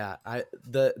on. yeah,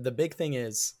 the big thing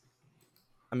is,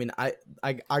 I mean, I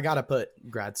gotta put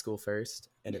grad school first,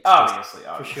 and it's just Obviously.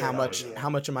 sure. how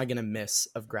much am I gonna miss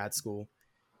of grad school,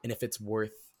 and if it's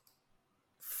worth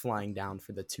flying down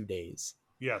for the 2 days,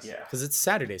 Yes. Yeah. because it's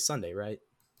Saturday, Sunday, right?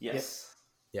 Yes.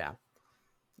 Yeah,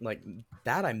 like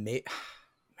that I may,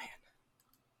 man,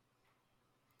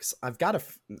 because I've got to,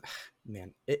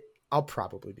 man, I'll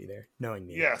probably be there, knowing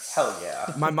me. Yes. Hell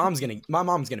yeah. My mom's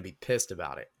gonna be pissed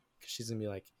about it because she's gonna be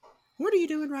like, "What are you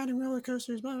doing riding roller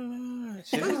coasters?" Blah, blah, blah.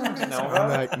 She doesn't have to know I'm about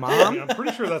like, it. I "Mom, mean, I'm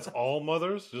pretty sure that's all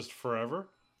mothers, just forever.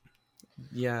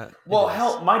 yeah." it Well, is."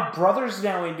 hell, my brother's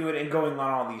now into it and going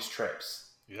on all these trips.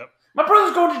 Yep. My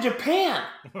brother's going to Japan.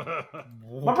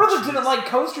 Oh, My brother jeez. didn't like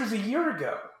coasters a year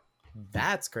ago.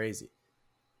 That's crazy.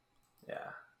 Yeah.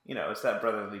 You know, it's that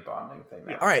brotherly bonding thing.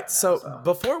 that All we right, got so now,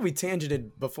 before we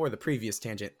tangented before the previous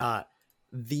tangent,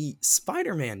 the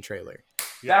Spider-Man trailer.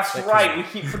 That's that right. came We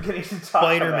keep forgetting to talk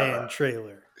Spider-Man about that.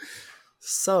 trailer.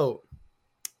 So,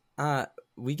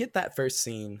 we get that first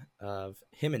scene of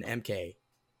him and MK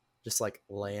just like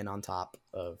laying on top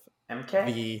of MK?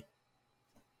 the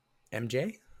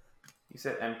MJ. You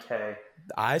said MK.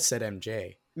 I said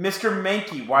MJ. Mr.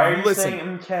 Mankey, why are you Listen.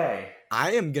 saying MK?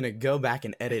 I am gonna go back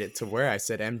and edit it to where I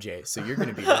said MJ, so you're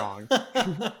gonna be wrong.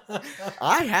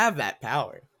 I have that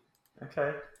power.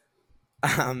 Okay.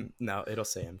 No, it'll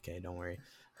say MK. Don't worry.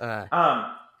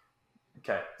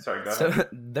 Okay, sorry, go So ahead.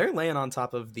 they're laying on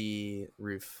top of the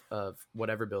roof of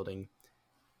whatever building.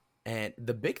 And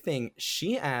the big thing,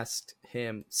 she asked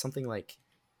him something like,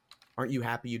 "Aren't you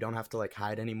happy you don't have to like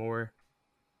hide anymore?"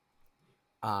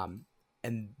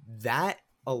 And that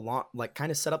a lot like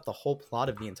kind of set up the whole plot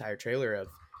of the entire trailer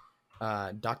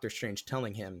of Doctor Strange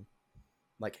telling him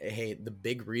like, "Hey, the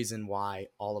big reason why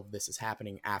all of this is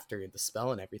happening after the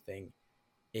spell and everything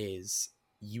is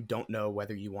you don't know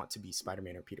whether you want to be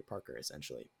Spider-Man or Peter Parker,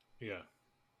 essentially." Yeah.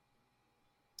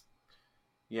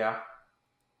 Yeah.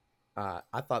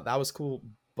 I thought that was cool,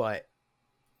 but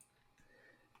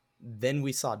then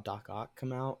we saw Doc Ock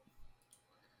come out.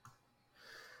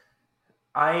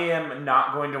 I am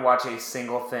not going to watch a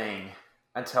single thing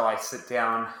until I sit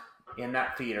down in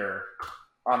that theater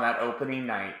on that opening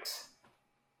night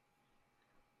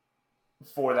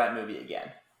for that movie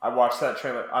again. I watched that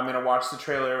trailer. I'm going to watch the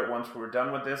trailer once we're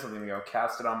done with this. I'm going to go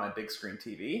cast it on my big screen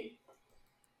TV.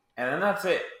 And then that's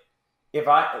it.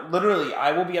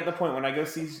 I will be at the point when I go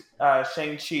see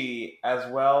Shang-Chi as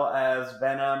well as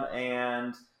Venom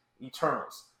and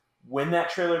Eternals. When that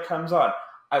trailer comes on,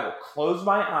 I will close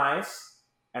my eyes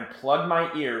and plug my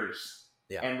ears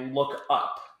and look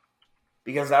up.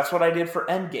 Because that's what I did for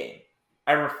Endgame.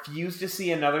 I refuse to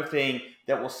see another thing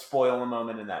that will spoil a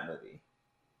moment in that movie.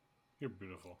 You're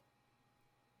beautiful.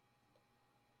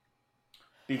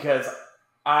 Because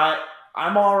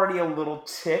I'm already a little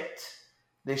ticked.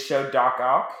 They showed Doc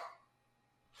Ock.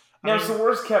 Now, it's the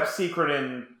worst kept secret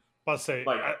in... I'll say,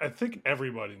 like, I think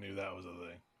everybody knew that was a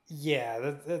thing.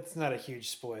 Yeah, that's not a huge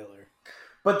spoiler.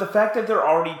 But the fact that they're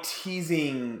already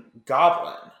teasing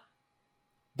Goblin,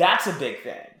 that's a big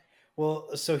thing.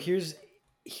 Well, so here's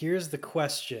the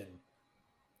question.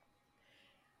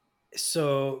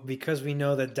 So, because we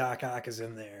know that Doc Ock is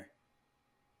in there,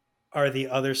 are the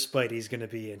other Spideys going to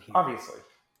be in here? Obviously.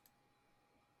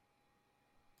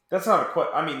 That's not a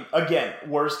question. I mean, again,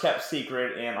 worst kept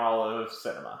secret in all of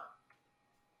cinema.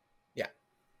 Yeah.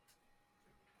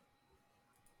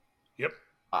 Yep.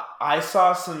 I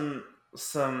saw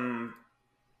some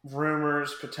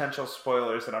rumors, potential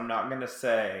spoilers that I'm not going to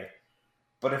say,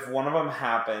 but if one of them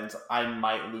happens, I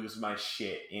might lose my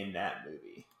shit in that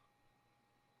movie.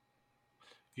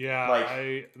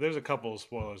 Yeah, there's a couple of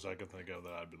spoilers I could think of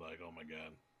that I'd be like, oh my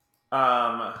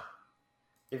god.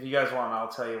 If you guys want, I'll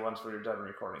tell you once we're done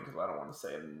recording because I don't want to say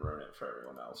it and ruin it for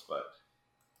everyone else. But,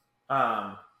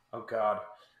 oh god,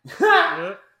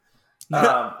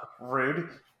 rude.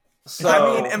 So,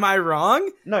 I mean, am I wrong?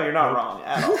 No, you're not wrong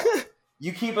at all.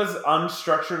 You keep us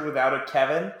unstructured without a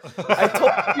Kevin. I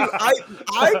told you,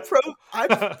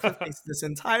 I prefaced this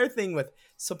entire thing with,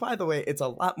 so by the way, it's a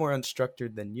lot more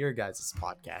unstructured than your guys'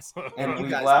 podcast. And you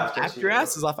we guys laughed at laughed your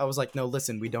asses off. I was like, no,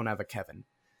 listen, we don't have a Kevin.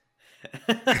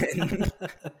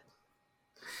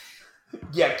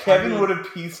 Yeah, Kevin would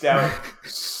have pieced out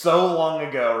so long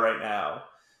ago right now.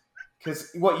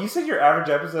 Because, what, you said your average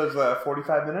episode is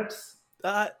 45 minutes?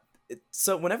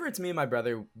 So whenever it's me and my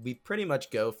brother, we pretty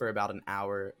much go for about an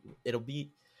hour.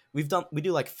 We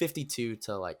do like 52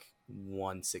 to like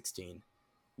 116.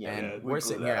 Yeah, and we're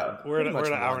sitting here at we're at an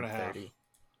hour and a 1:30. half.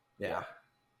 Yeah.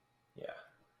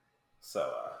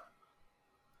 So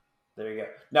there you go.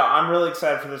 No, I'm really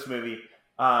excited for this movie.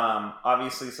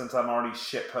 Obviously, since I'm already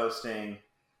shit posting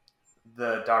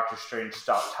the Doctor Strange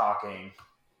Stop Talking,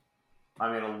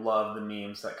 I'm gonna love the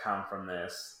memes that come from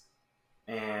this.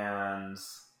 And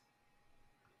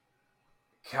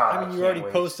God, I mean, you already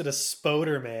posted a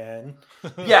Spoderman.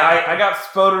 Yeah, I got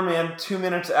Spoderman 2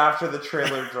 minutes after the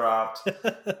trailer dropped.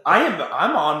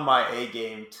 I'm on my A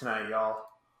game tonight, y'all.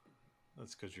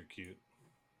 That's because you're cute.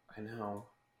 I know.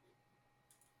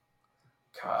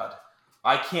 God,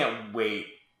 I can't wait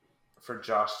for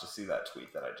Josh to see that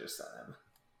tweet that I just sent him.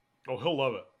 Oh, he'll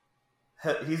love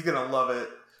it. He's gonna love it.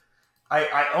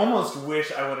 I almost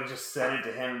wish I would have just sent it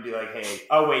to him and be like, "Hey,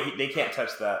 oh wait, they can't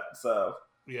touch that." So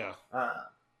yeah,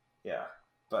 yeah.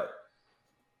 But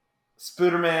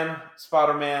Spoderman,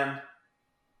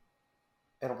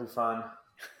 it'll be fun.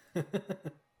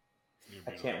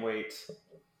 I can't wait.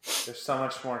 There's so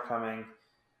much more coming.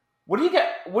 What do you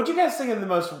guys think of the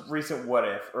most recent What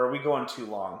If? Or are we going too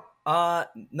long?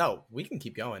 No, we can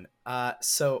keep going.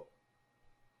 So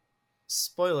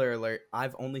spoiler alert,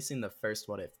 I've only seen the first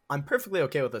What If. I'm perfectly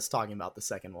okay with us talking about the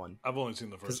second one. I've only seen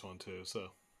the first one too, so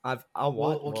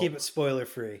we'll keep it spoiler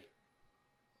free.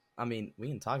 I mean, we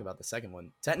can talk about the second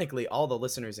one. Technically, all the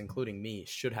listeners, including me,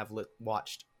 should have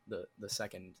watched the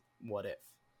second What If.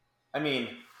 I mean,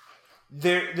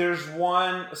 there's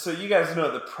one. So you guys know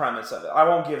the premise of it. I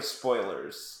won't give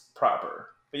spoilers proper,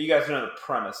 but you guys know the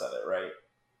premise of it, right?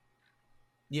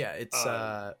 Yeah, it's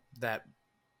that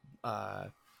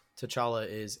T'Challa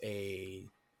is a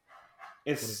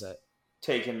It's what is that?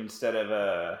 taken instead of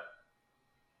a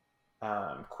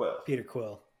Quill. Peter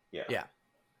Quill. Yeah. Yeah.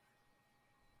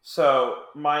 So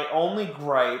my only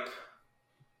gripe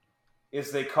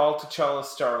is they call T'Challa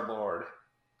Star-Lord,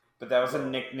 but that was a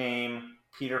nickname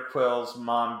Peter Quill's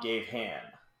mom gave Han.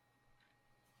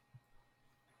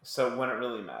 So it wouldn't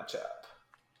really match up.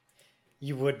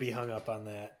 You would be hung up on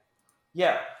that.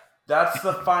 Yeah, that's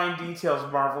the fine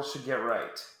details Marvel should get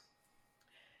right.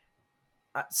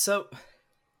 So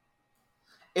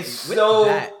It's with so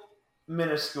that-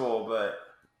 minuscule, but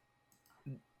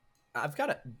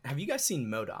have you guys seen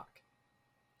MODOK?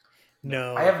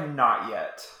 No. I have not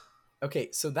yet. Okay,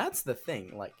 so that's the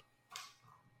thing, like,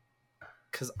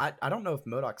 because I don't know if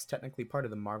MODOK's technically part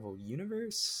of the Marvel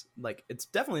universe. Like, it's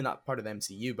definitely not part of the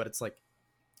MCU, but it's like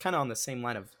kind of on the same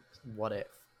line of What If,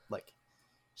 like,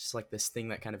 just like this thing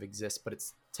that kind of exists, but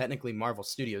it's technically Marvel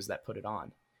Studios that put it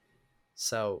on.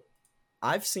 So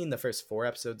I've seen the first 4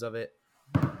 episodes of it.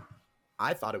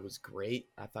 I thought it was great.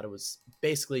 I thought it was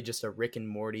basically just a Rick and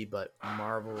Morty but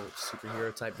Marvel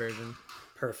superhero type version.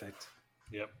 Perfect.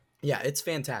 Yep. Yeah, it's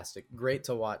fantastic. Great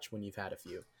to watch when you've had a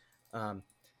few.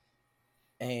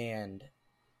 And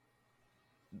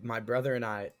my brother and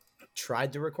I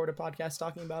tried to record a podcast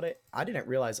talking about it. I didn't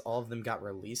realize all of them got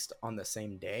released on the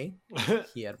same day.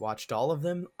 He had watched all of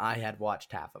them. I had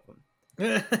watched half of them.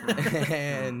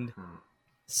 And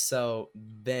so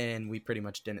then we pretty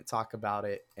much didn't talk about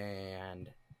it. And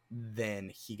then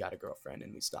he got a girlfriend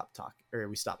and we stopped talking, or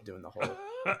we stopped doing the whole.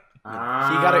 He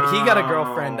got a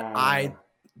girlfriend.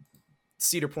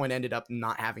 Cedar Point ended up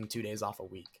not having 2 days off a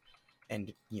week.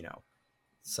 And,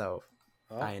 so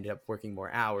I ended up working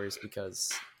more hours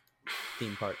because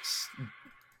theme parks,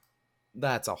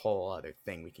 that's a whole other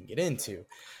thing we can get into.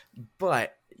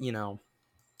 But,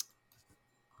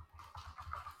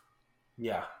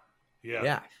 Yeah.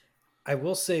 yeah. I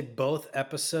will say both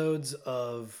episodes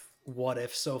of What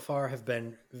If so far have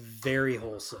been very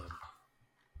wholesome.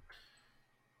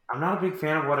 I'm not a big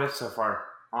fan of What If so far.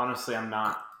 Honestly, I'm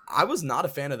not. I was not a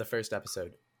fan of the first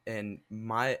episode. And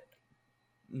one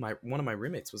of my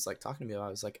roommates was like talking to me. I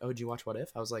was like, "Oh, did you watch What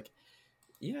If?" I was like,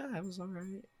 "Yeah, I was all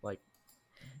right." Like,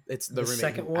 it's the roommate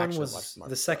second who one actually was watches Marvel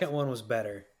the stuff. second one was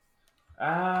better.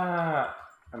 Not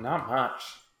much.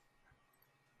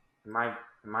 In my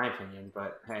opinion,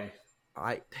 but hey.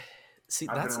 I see.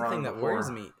 I've That's been the thing wrong that worries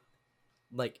before. me.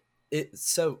 Like it.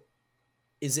 So,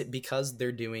 is it because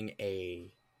they're doing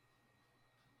a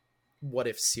What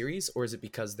If series, or is it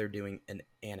because they're doing an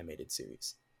animated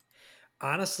series?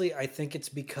 Honestly, I think it's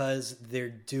because they're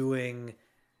doing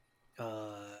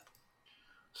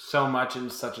So much in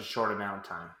such a short amount of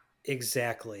time.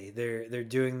 exactly. They're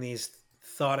doing these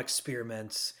thought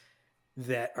experiments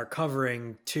that are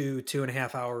covering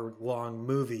 2.5 hour long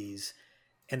movies,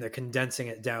 and they're condensing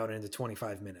it down into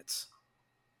 25 minutes.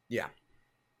 Yeah.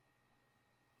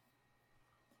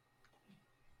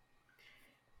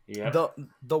 Yeah.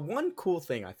 The one cool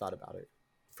thing I thought about it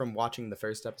from watching the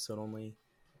first episode only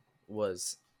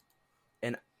was,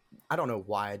 and I don't know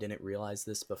why I didn't realize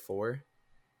this before,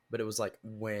 but it was like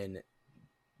when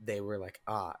they were like,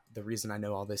 the reason I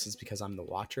know all this is because I'm the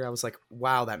Watcher. I was like,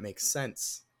 wow, that makes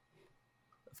sense.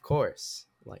 Of course.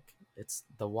 Like, it's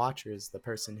the Watcher is the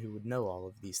person who would know all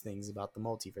of these things about the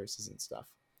multiverses and stuff.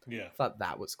 Yeah. I thought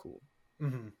that was cool.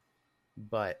 Mm-hmm.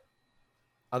 But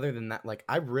other than that, like,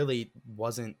 I really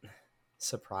wasn't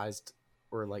surprised,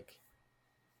 or like,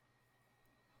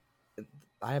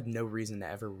 I have no reason to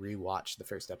ever rewatch the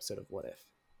first episode of What If.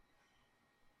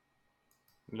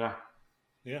 Yeah.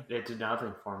 Yeah. It did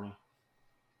nothing for me.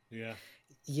 Yeah.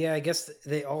 Yeah, I guess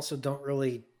they also don't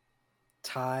really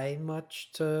tie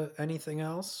much to anything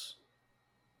else,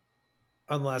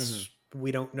 unless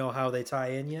we don't know how they tie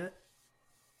in yet.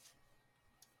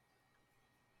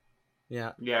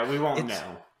 Yeah. Yeah, we won't It's-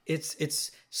 know.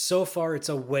 It's so far it's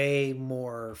a way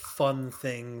more fun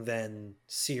thing than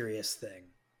serious thing.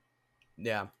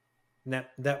 Yeah. And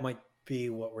that might be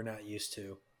what we're not used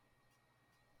to.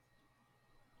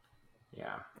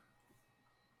 Yeah.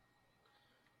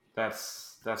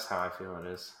 That's how I feel it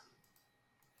is.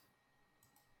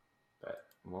 But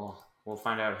we'll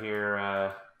find out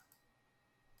here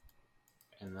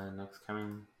in the next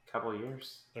coming couple of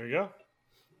years. There you go.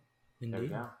 There we Indeed.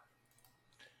 go.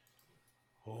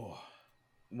 Oh.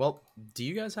 Well, do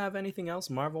you guys have anything else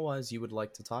Marvel-wise you would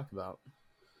like to talk about?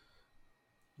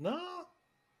 No.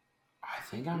 I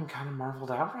think I'm kind of marveled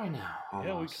out right now. Yeah, we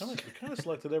almost. kind of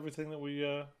selected everything that we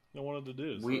wanted to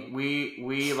do. So.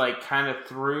 We like kind of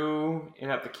threw it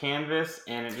at the canvas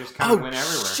and it just kind of went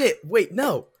everywhere. Shit! Wait,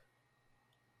 no.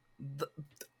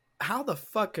 how the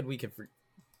fuck could we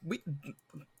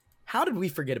how did we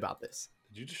forget about this?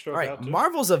 Did you just All stroke right, out too?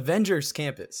 Marvel's Avengers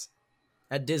Campus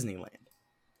at Disneyland.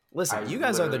 Listen, I you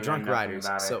guys are the literally drunk know nothing riders,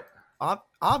 about it. so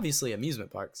obviously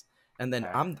amusement parks, and then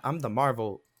Okay. I'm the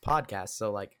Marvel podcast.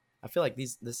 So like, I feel like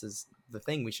this is the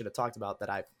thing we should have talked about that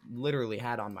I literally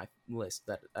had on my list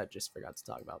that I just forgot to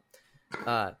talk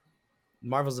about.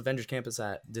 Marvel's Avengers Campus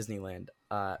at Disneyland.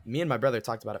 Me and my brother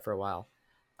talked about it for a while.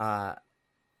 Have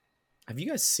you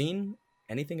guys seen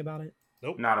anything about it?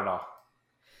 Nope. Not at all.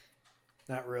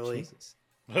 Not really. Jesus.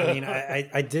 I mean,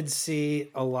 I did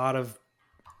see a lot of,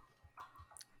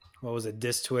 what was it?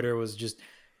 Diss Twitter was just,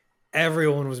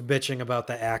 everyone was bitching about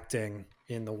the acting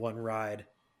in the one ride.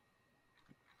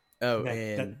 Oh,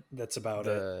 And that's about it.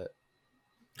 the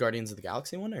Guardians of the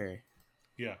Galaxy one, or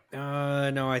Yeah.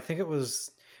 No, I think it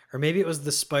was, or maybe it was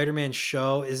the Spider-Man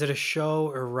show. Is it a show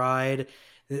or ride?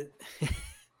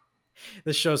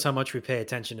 This shows how much we pay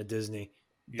attention to Disney.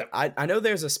 Yep. I know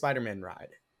there's a Spider-Man ride,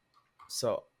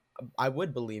 so I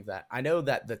would believe that. I know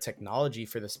that the technology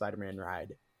for the Spider-Man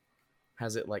ride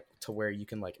has it like to where you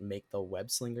can like make the web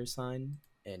slinger sign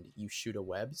and you shoot a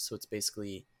web. So it's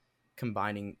basically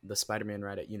combining the Spider-Man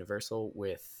ride at Universal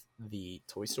with the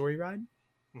Toy Story ride,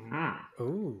 Mhm.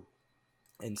 Ooh.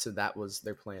 and so that was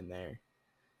their plan there.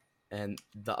 And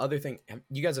the other thing,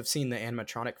 you guys have seen the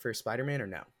animatronic for Spider-Man or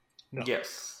no? No.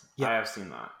 Yes, Yeah. I have seen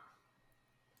that.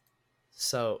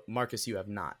 So Marcus, you have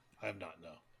not. I have not.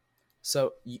 No.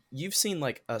 So you've seen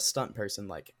like a stunt person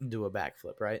like do a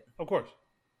backflip, right? Of course.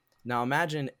 Now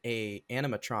imagine a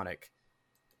animatronic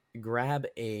grab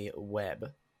a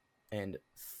web and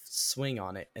swing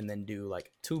on it and then do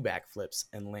like 2 backflips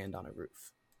and land on a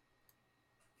roof.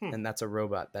 Hmm. And that's a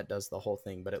robot that does the whole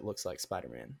thing, but it looks like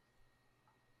Spider-Man.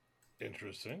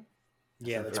 Interesting.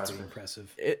 Yeah, that's Impressive. pretty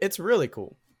impressive. It's really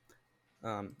cool.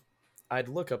 I'd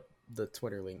look up the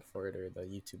Twitter link for it or the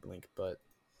YouTube link, but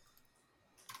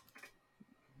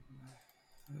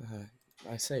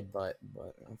I say but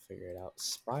I'll figure it out.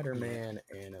 Spider-Man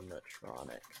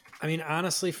animatronic. I mean,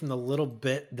 honestly, from the little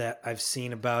bit that I've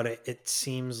seen about it, it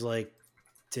seems like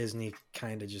Disney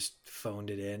kind of just phoned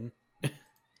it in.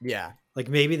 Yeah. Like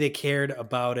maybe they cared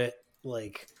about it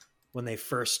like when they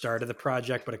first started the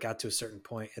project, but it got to a certain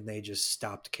point and they just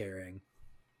stopped caring.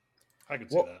 I could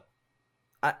see Well,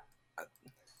 that.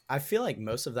 I feel like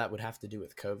most of that would have to do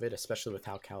with COVID, especially with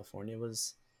how California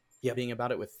was Yep. being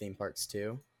about it with theme parks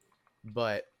too.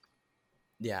 But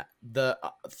yeah, the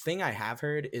thing I have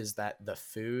heard is that the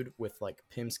food with like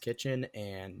Pim's Kitchen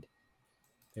and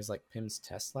there's like Pim's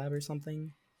Test Lab or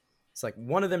something. It's like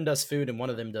one of them does food and one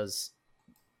of them does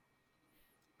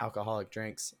alcoholic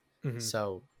drinks. Mhm.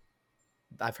 So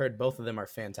I've heard both of them are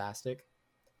fantastic.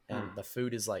 And Hmm. the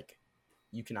food is like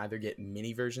you can either get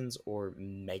mini versions or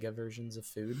mega versions of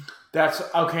food. That's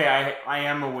okay. I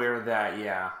am aware of that.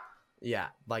 Yeah. Yeah,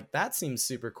 like that seems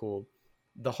super cool.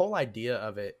 The whole idea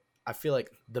of it, I feel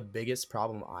like the biggest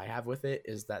problem I have with it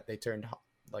is that they turned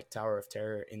like Tower of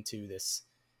Terror into this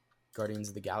Guardians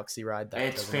of the Galaxy ride. That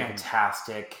It's doesn't even-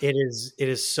 fantastic. It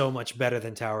is so much better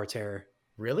than Tower of Terror.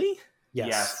 Really?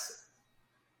 Yes.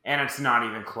 And it's not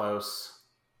even close.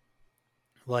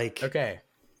 Like Okay.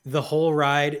 the whole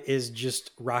ride is just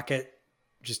Rocket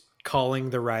just calling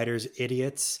the riders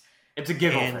idiots, It's a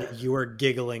giggle and fit. you are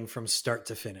giggling from start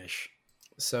to finish.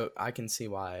 So I can see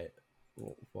why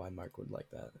Mark would like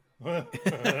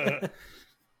that.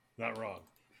 Not wrong.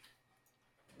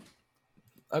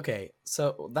 Okay,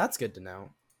 so that's good to know.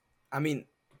 I mean,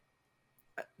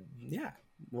 yeah.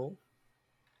 Well,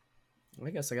 I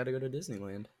guess I got to go to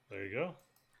Disneyland. There you go.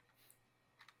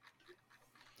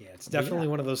 Yeah, it's definitely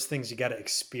one of those things you got to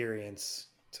experience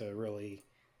to really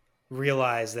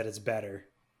realize that it's better.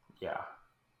 Yeah.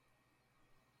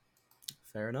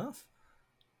 Fair enough.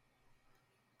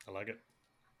 I like it.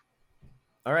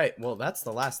 All right. Well, that's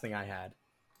the last thing I had.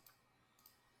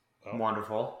 Well,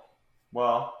 Wonderful.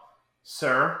 Well,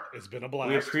 sir, it's been a we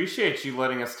blast. appreciate you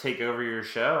letting us take over your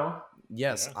show.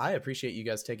 Yes, Yeah. I appreciate you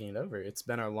guys taking it over. It's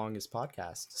been our longest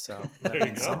podcast, so that There you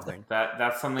means go. something.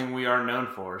 That's something we are known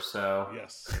for. So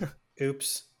Yes.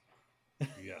 Oops.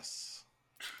 Yes.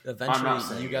 Eventually,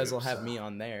 saying you guys it, will have so. me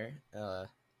on there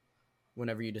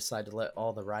whenever you decide to let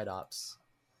all the ride ops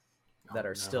that Oh,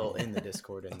 are still no. in the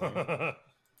Discord in there.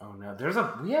 Oh no,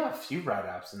 we have a few write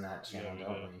ups in that channel, Yeah, we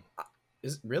don't do. we?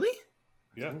 Is really?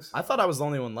 Yeah. I thought I was the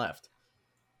only one left.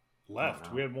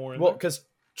 Left. We had more in Well, there. because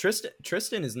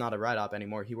Tristan is not a ride op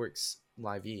anymore. He works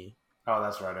live E. Oh,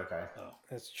 that's right. Okay. Oh.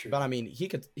 That's true. But I mean,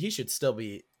 he should still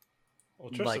be Well,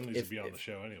 Tristan like, needs if- to be on if- the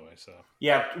show anyway, so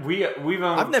Yeah, we've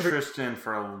owned I've never- Tristan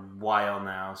for a while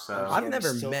now, so I've Yeah, never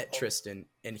still- met Tristan,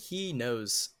 and he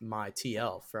knows my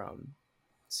TL from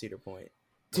Cedar Point.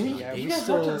 Didn't Yeah, you we guys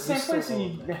still- went to the we same still place? And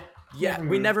own you, that. Yeah,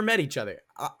 we never met each other.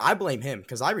 I blame him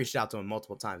because I reached out to him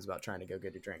multiple times about trying to go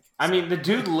get a drink. I So, mean, the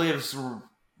dude lives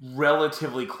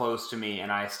relatively close to me,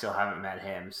 and I still haven't met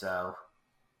him, so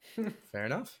fair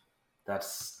enough.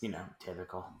 that's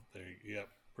typical. there. Yep,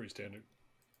 pretty standard.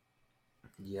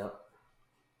 Yep.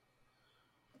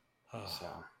 All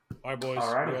So right, boys,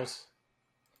 Alrighty. girls.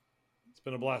 It's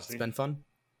been a blast. It's been fun.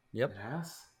 Yep, it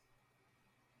has.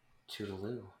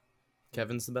 Toodaloo.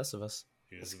 Kevin's the best of us.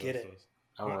 He is Let's the get best it. of us.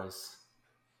 Always.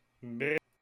 Man.